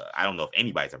I don't know if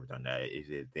anybody's ever done that.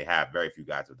 They have very few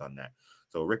guys have done that.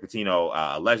 So Rick Pitino,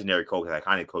 a legendary coach, an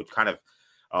iconic coach, kind of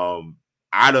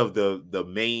out of the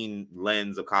main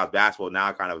lens of college basketball,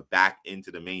 now kind of back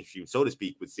into the mainstream, so to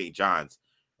speak, with St. John's.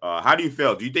 How do you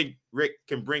feel? Do you think Rick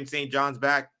can bring St. John's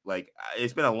back? Like,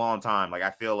 it's been a long time. Like,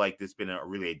 I feel like this has been a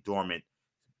really dormant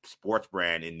sports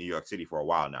brand in New York City for a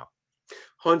while now.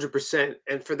 100%.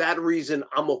 And for that reason,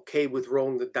 I'm okay with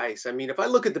rolling the dice. I mean, if I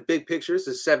look at the big picture, this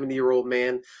is a 70-year-old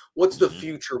man. What's the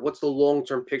future? What's the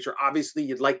long-term picture? Obviously,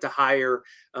 you'd like to hire,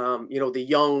 the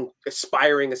young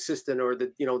aspiring assistant or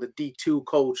the D2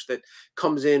 coach that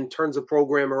comes in, turns the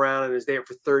program around and is there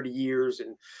for 30 years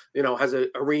and, has an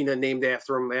arena named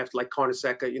after him, after like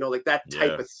Carnesecca, like that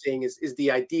type of thing is the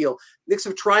ideal. Knicks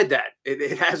have tried that.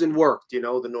 It hasn't worked, the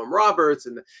Norm Roberts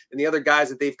and the other guys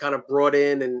that they've kind of brought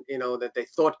in and, that they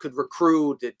thought could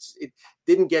recruit. It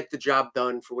didn't get the job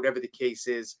done for whatever the case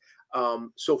is.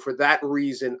 So for that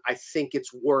reason, I think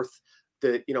it's worth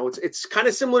it's kind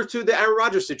of similar to the Aaron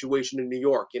Rodgers situation in New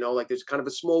York. Like there's kind of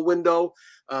a small window,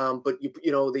 but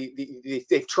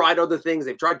they've tried other things.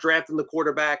 They've tried drafting the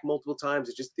quarterback multiple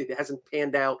times. It hasn't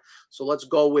panned out. So let's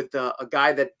go with a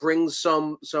guy that brings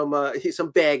some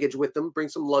baggage with them,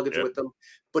 brings some luggage with them,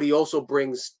 but he also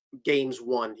brings games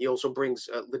won. He also brings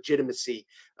legitimacy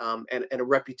and a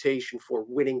reputation for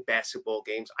winning basketball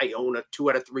games. Iona, 2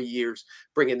 out of 3 years,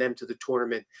 bringing them to the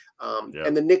tournament.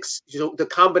 And the Knicks, the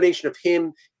combination of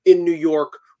him in New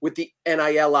York with the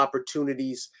NIL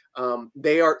opportunities,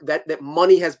 that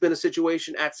money has been a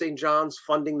situation at St. John's,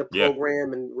 funding the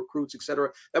program and recruits, etc.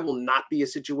 That will not be a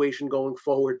situation going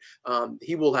forward.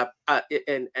 He will have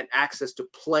and access to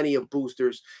plenty of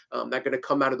boosters that are going to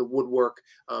come out of the woodwork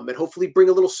and hopefully bring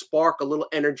a little spark, a little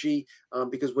energy.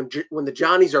 Because when the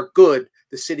Johnnies are good,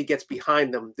 the city gets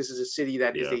behind them. This is a city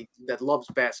that that loves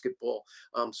basketball.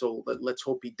 So let's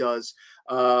hope he does.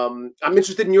 I'm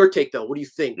interested in your take, though. What do you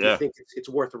think? Do you think it's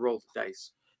worth a roll of the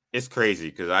dice? It's crazy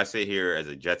because I sit here as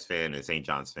a Jets fan and a St.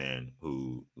 John's fan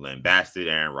who lambasted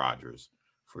Aaron Rodgers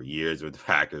for years with the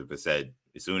Packers, but said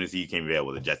as soon as he came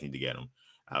available, the Jets need to get him.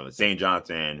 I'm a St. John's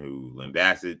fan who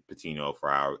lambasted Pitino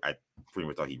I pretty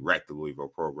much thought he wrecked the Louisville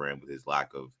program with his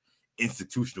lack of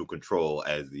institutional control,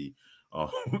 as the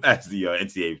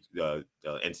NCAA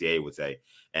would say.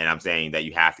 And I'm saying that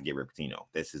you have to get Rick Pitino.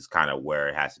 This is kind of where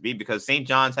it has to be because St.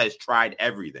 John's has tried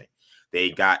everything. They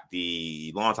got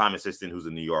the longtime assistant who's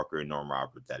a New Yorker, Norm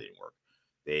Roberts. That didn't work.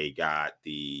 They got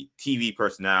the TV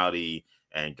personality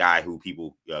and guy who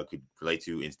people could relate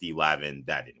to in Steve Lavin.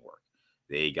 That didn't work.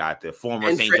 They got the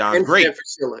former St. John's great.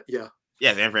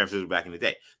 Yes, and Fran Fraschilla back in the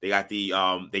day. They got the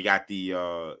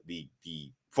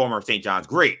former St. John's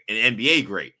great and NBA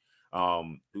great,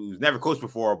 who's never coached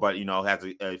before, but has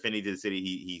an affinity to the city.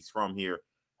 He's from here.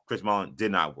 Chris Mullin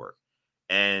did not work.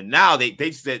 And now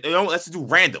they said, let's just do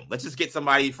random. Let's just get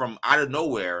somebody from out of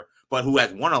nowhere, but who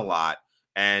has won a lot,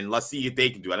 and let's see if they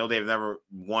can do it. I know they've never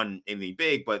won anything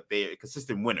big, but they're a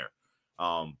consistent winner.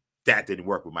 That didn't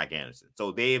work with Mike Anderson.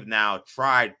 So they've now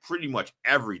tried pretty much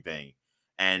everything,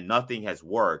 and nothing has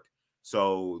worked.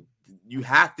 So you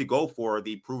have to go for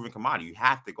the proven commodity. You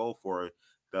have to go for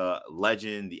the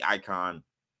legend, the icon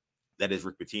that is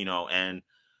Rick Pitino. And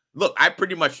look, I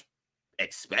pretty much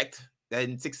expect that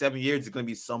in 6-7 years, there's going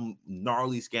to be some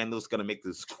gnarly scandal that's going to make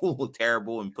the school look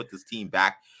terrible and put this team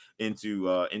back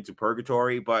into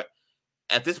purgatory. But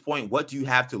at this point, what do you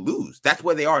have to lose? That's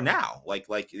where they are now. And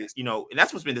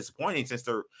that's what's been disappointing since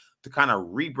they're to kind of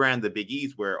rebrand the Big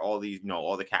East, where all these,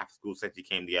 all the Catholic schools essentially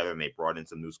came together and they brought in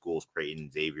some new schools,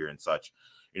 Creighton, Xavier, and such.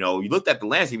 You looked at the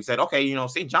landscape and said, okay,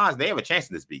 St. John's, they have a chance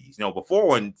in this Big East. Before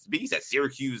when Big East had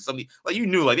Syracuse, something you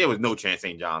knew there was no chance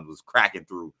St. John's was cracking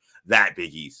through that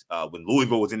Big East. When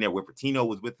Louisville was in there, where Pitino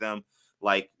was with them,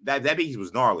 that Big East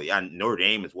was gnarly. And Notre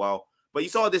Dame as well. But you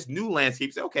saw this new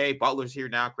landscape. Say, okay, Butler's here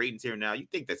now, Creighton's here now. You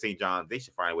think that St. John's, they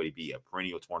should find a way to be a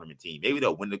perennial tournament team. Maybe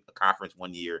they'll win the conference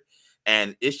one year,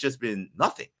 and it's just been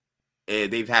nothing.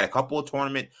 They've had a couple of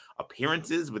tournament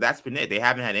appearances, but that's been it. They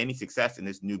haven't had any success in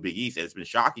this new Big East, and it's been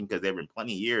shocking because there have been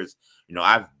plenty of years.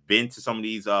 I've been to some of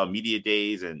these media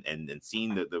days and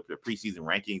seen the preseason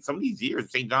rankings. Some of these years,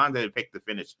 St. John's had picked to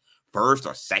finish first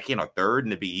or second or third in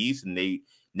the Big East, and they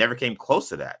never came close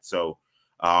to that. So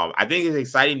I think it's an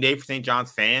exciting day for St.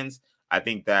 John's fans. I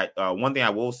think that one thing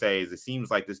I will say is it seems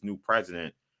like this new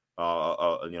president,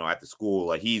 at the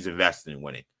school, he's invested in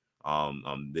winning.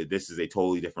 This is a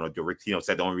totally different. Rick Pitino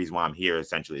said the only reason why I'm here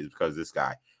essentially is because of this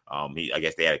guy. I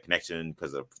guess they had a connection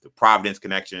because of the Providence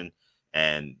connection,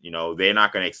 and they're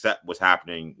not going to accept what's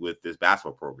happening with this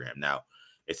basketball program. Now,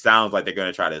 it sounds like they're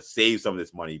going to try to save some of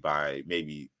this money by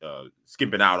maybe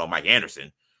skimping out on Mike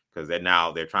Anderson, because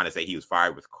they're trying to say he was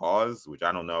fired with cause, which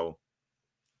I don't know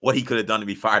what he could have done to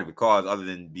be fired with cause other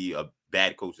than be a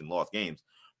bad coach and lost games.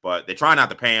 But they're trying not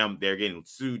to pay him. They're getting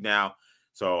sued now.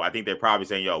 So I think they're probably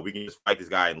saying, we can just fight this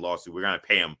guy in lawsuit. We're going to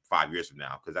pay him 5 years from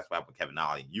now, because that's what happened with Kevin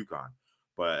Ollie in UConn.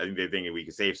 But I think they're thinking we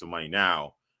can save some money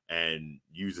now and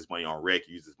use this money on Rick,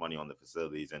 use this money on the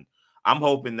facilities. And I'm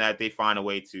hoping that they find a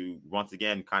way to, once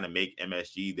again, kind of make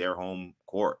MSG their home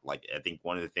court. I think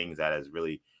one of the things that has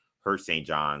really hurt St.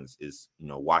 John's is,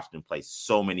 watching them play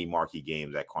so many marquee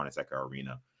games at Carnesecca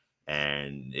Arena.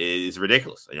 And it's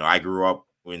ridiculous. I grew up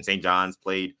when St. John's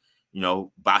played,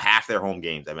 about half their home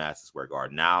games at Madison Square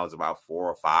Garden. Now it's about 4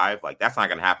 or 5. That's not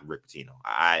going to happen with Rick Pitino.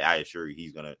 I assure you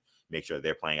he's going to make sure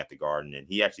they're playing at the Garden. And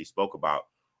he actually spoke about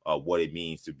what it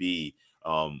means to be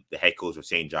the head coach of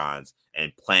St. John's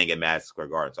and playing at Madison Square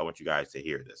Garden. So I want you guys to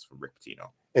hear this from Rick Pitino.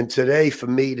 And today, for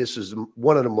me, this is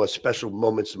one of the most special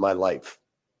moments of my life.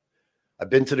 I've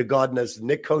been to the Garden as the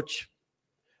Knick coach.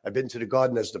 I've been to the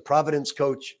Garden as the Providence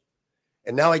coach.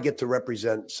 And now I get to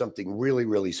represent something really,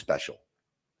 really special.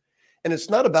 And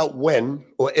it's not about when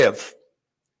or if.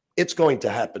 It's going to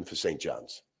happen for St.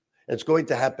 John's. And it's going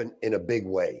to happen in a big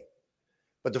way.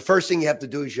 But the first thing you have to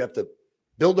do is you have to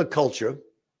build a culture,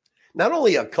 not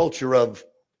only a culture of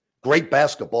great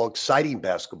basketball, exciting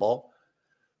basketball,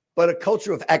 but a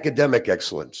culture of academic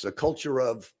excellence, a culture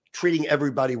of treating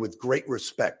everybody with great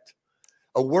respect,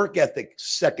 a work ethic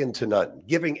second to none,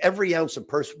 giving every ounce of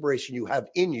perspiration you have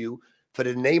in you for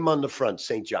the name on the front,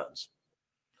 St. John's.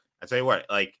 I tell you what,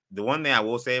 the one thing I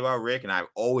will say about Rick, and I've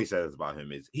always said this about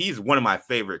him, is he's one of my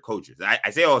favorite coaches.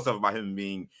 I say all the stuff about him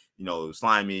being,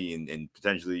 slimy and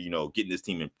potentially, getting this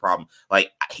team in problem.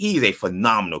 He's a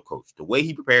phenomenal coach. The way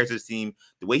he prepares his team,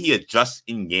 the way he adjusts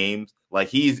in games,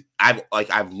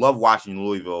 I've loved watching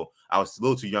Louisville. I was a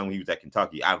little too young when he was at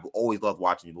Kentucky. I've always loved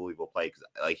watching Louisville play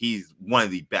because he's one of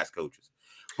the best coaches.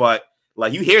 But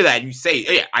you hear that and you say,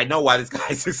 yeah, I know why this guy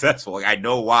is successful. I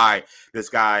know why this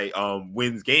guy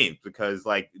wins games, because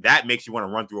that makes you want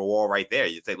to run through a wall right there.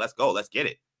 You say, let's go, let's get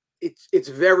it. It's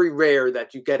very rare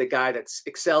that you get a guy that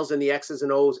excels in the X's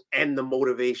and O's and the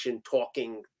motivation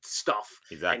talking stuff.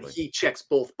 Exactly. And he checks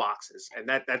both boxes. And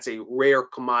that's a rare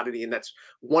commodity. And that's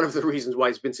one of the reasons why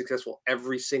he's been successful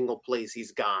every single place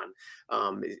he's gone,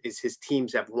 is his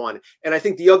teams have won. And I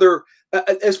think the other,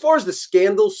 as far as the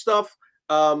scandal stuff,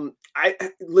 I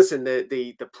listen,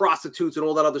 the prostitutes and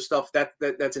all that other stuff,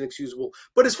 that's inexcusable.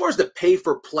 But as far as the pay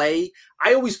for play,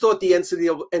 I always thought the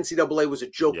NCAA was a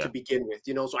joke to begin with,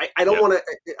 So I don't want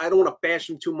to bash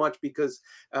them too much because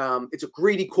it's a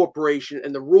greedy corporation,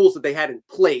 and the rules that they had in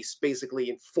place basically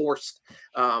enforced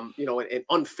an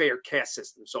unfair caste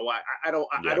system. So I don't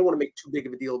want to make too big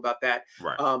of a deal about that.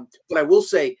 Right. But I will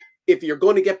say, if you're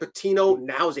going to get Pitino,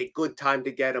 now's a good time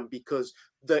to get him because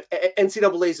the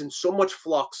NCAA is in so much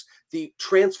flux. The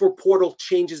transfer portal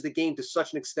changes the game to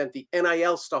such an extent. The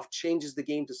NIL stuff changes the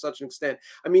game to such an extent.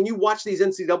 I mean, you watch these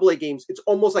NCAA games, it's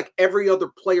almost like every other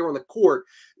player on the court,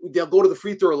 they'll go to the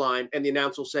free throw line and the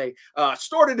announcer will say,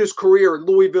 started his career in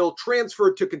Louisville,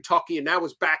 transferred to Kentucky, and now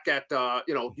is back at,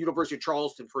 University of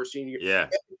Charleston for a senior year. Yeah.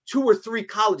 2 or 3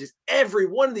 colleges. Every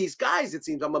one of these guys, it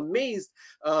seems, I'm amazed,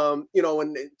 and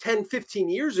 10, 15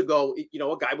 years ago,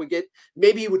 a guy would get,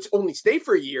 maybe he would only stay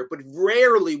for a year, but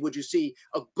rarely would you see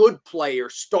a good player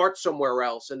start somewhere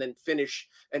else and then finish,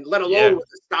 and let alone with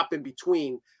a stop in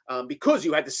between, because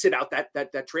you had to sit out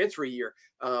that transfer year.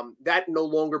 That no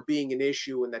longer being an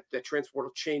issue, and that transfer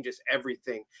portal changes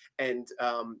everything. And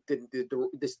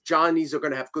this Johnnies are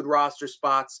going to have good roster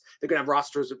spots. They're going to have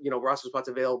roster spots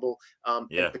available. And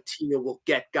Pitino will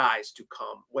get guys to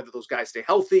come, whether those guys stay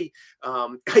healthy.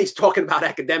 He's talking about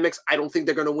academics. I don't think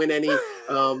they're going to win any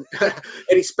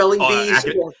spelling bees.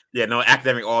 No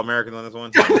academic All-Americans on this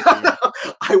one.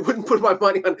 I wouldn't put my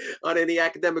money on any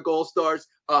academic All-Stars.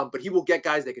 But he will get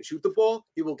guys that can shoot the ball.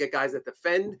 He will get guys that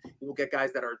defend. He will get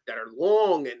guys that are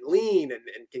long and lean and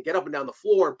can get up and down the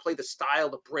floor and play the style,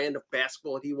 the brand of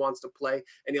basketball that he wants to play.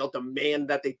 And he'll demand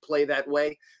that they play that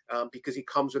way because he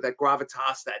comes with that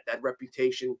gravitas, that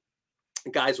reputation.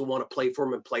 Guys will want to play for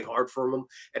him and play hard for him.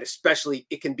 And especially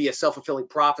it can be a self-fulfilling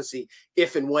prophecy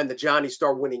if and when the Johnnies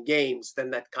start winning games,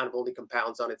 then that kind of only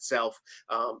compounds on itself.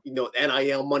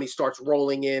 NIL money starts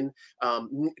rolling in.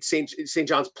 St.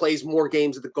 John's plays more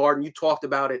games at the Garden. You talked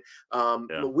about it.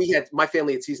 My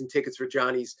family had season tickets for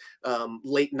Johnnies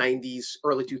late 90s,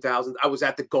 early 2000s. I was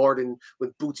at the Garden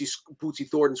when Bootsy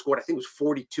Thornton scored, I think it was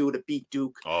 42 to beat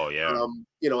Duke. Oh, yeah.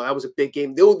 That was a big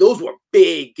game. Those were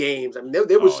big games. I mean,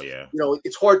 there was,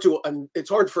 it's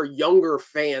hard for younger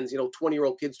fans,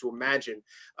 20-year-old kids to imagine.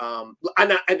 And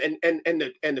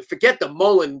forget the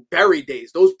Mullen Berry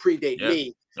days. Those predate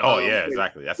me. Oh,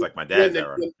 exactly. That's like my dad's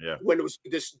era. When it was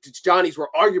Johnnies were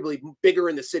arguably bigger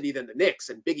in the city than the Knicks,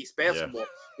 and Big East basketball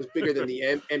was bigger than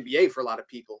the NBA for a lot of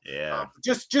people. Yeah.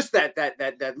 Just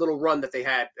that little run that they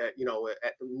had,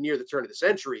 near the turn of the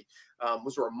century,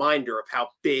 was a reminder of how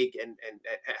big and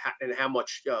how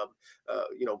much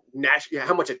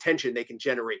how much attention they can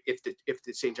generate if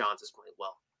the St. John's is playing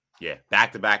well. Yeah,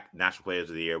 back-to-back National Players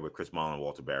of the Year with Chris Mullin and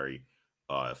Walter Berry.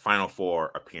 Final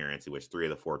Four appearance in which 3 of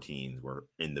the 4 teams were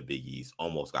in the Big East.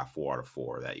 Almost got 4 out of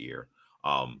 4 that year.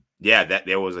 That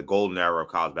there was a golden era of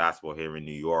college basketball here in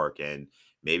New York, and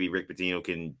maybe Rick Pitino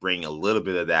can bring a little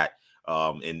bit of that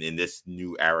in this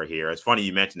new era here. It's funny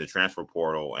you mentioned the transfer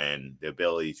portal and the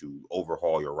ability to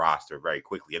overhaul your roster very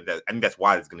quickly. And I think that's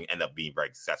why it's going to end up being very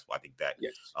successful. I think that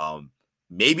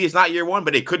maybe it's not year one,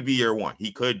 but it could be year one.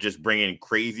 He could just bring in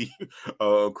crazy,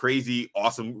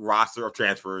 awesome roster of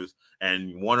transfers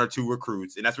and 1 or 2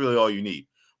 recruits, and that's really all you need.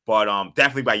 But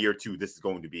definitely by year 2, this is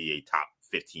going to be a top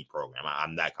 15 program.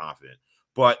 I'm that confident.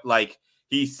 But like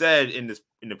he said in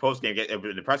the post game,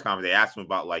 in the press conference, they asked him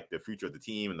about like the future of the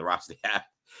team and the roster they have.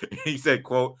 He said,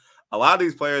 "quote A lot of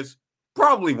these players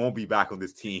probably won't be back on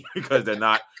this team because they're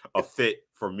not a fit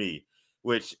for me,"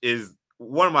 which is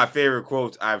one of my favorite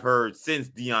quotes I've heard since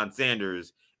Deion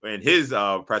Sanders in his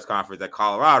press conference at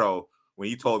Colorado, when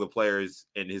he told the players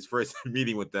in his first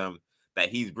meeting with them that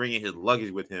he's bringing his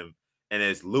luggage with him and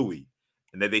it's Louis,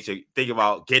 and that they should think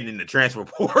about getting in the transfer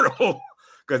portal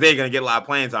because they're going to get a lot of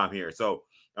playing time here. So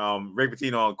Rick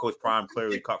Pitino and Coach Prime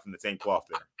clearly cut from the same cloth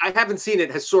there. I haven't seen it.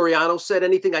 Has Soriano said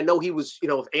anything? I know he was,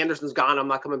 if Anderson's gone, I'm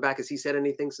not coming back. Has he said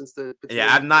anything since the Pitino?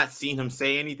 Yeah, I've not seen him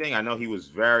say anything. I know he was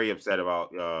very upset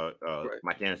about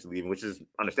Mike Anderson leaving, which is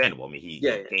understandable. I mean, he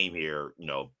came here,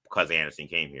 because Anderson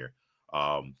came here.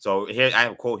 So here I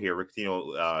have a quote here. Rick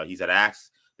Pitino, he said,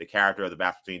 "Ask the character of the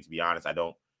basketball team. To be honest, I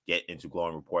don't get into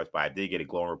glowing reports, but I did get a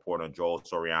glowing report on Joel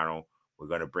Soriano. We're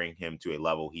going to bring him to a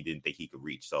level he didn't think he could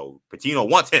reach." So Pitino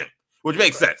wants him, which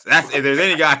makes sense. If there's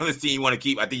any guy on this team you want to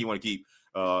keep, I think you want to keep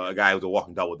a guy who's a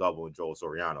walking double-double in Joel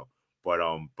Soriano.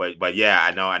 But yeah,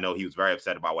 I know he was very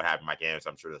upset about what happened to Mike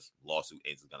Anderson. I'm sure this lawsuit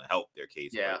is going to help their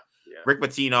case. Yeah. Rick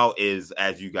Pitino is,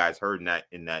 as you guys heard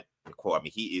in that quote, I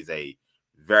mean, he is a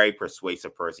very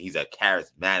persuasive person. He's a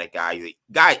charismatic guy. He's a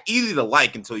guy easy to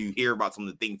like until you hear about some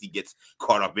of the things he gets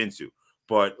caught up into.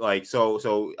 But like,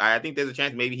 so I think there's a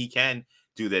chance maybe he can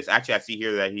do this. Actually, I see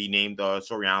here that he named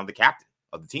Soriano the captain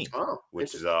of the team,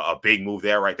 which is a big move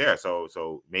there right there.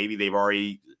 So maybe they've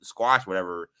already squashed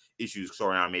whatever issues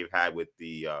Soriano may have had with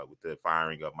the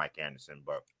firing of Mike Anderson.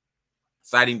 But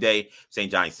exciting day, St.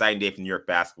 John, exciting day for New York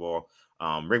basketball.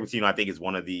 Rick Pitino, I think, is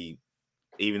one of the,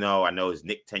 even though I know his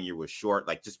Knicks tenure was short,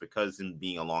 like just because him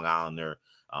being a Long Islander,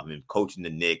 him coaching the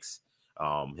Knicks,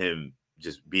 him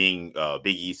just being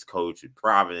Big East coach at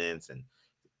Providence and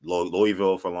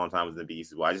Louisville for a long time was in the Big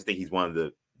East as well. I just think he's one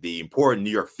of the important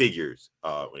New York figures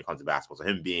when it comes to basketball. So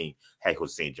him being head coach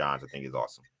of St. John's, I think is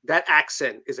awesome. That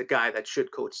accent is a guy that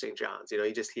should coach St. John's. You know,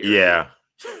 you just hear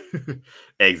it.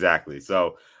 Exactly.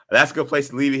 So that's a good place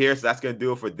to leave it here. So that's going to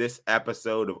do it for this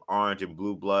episode of Orange and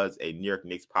Blue Bloods, a New York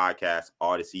Knicks podcast,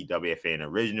 Odyssey WFAN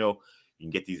original. You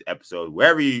can get these episodes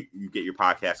wherever you get your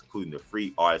podcasts, including the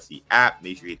free Odyssey app.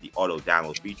 Make sure you hit the auto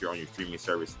download feature on your streaming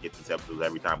service to get these episodes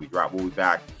every time we drop. We'll be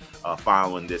back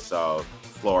following this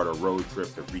Florida road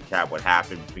trip to recap what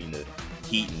happened between the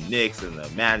Heat and Knicks and the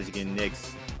Magic and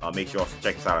Knicks. Make sure you also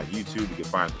check us out on YouTube. You can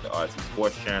find the Odyssey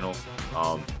Sports channel.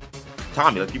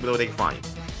 Tommy, let people know where they can find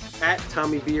you. At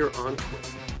Tommy Beer on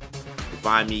Twitter.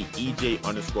 Find me,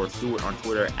 EJ_Stewart on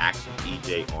Twitter, Action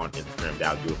EJ on Instagram.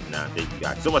 That'll do it for now. Thank you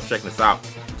guys so much for checking us out.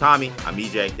 Tommy, I'm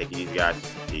EJ. Take it easy,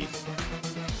 guys. Peace.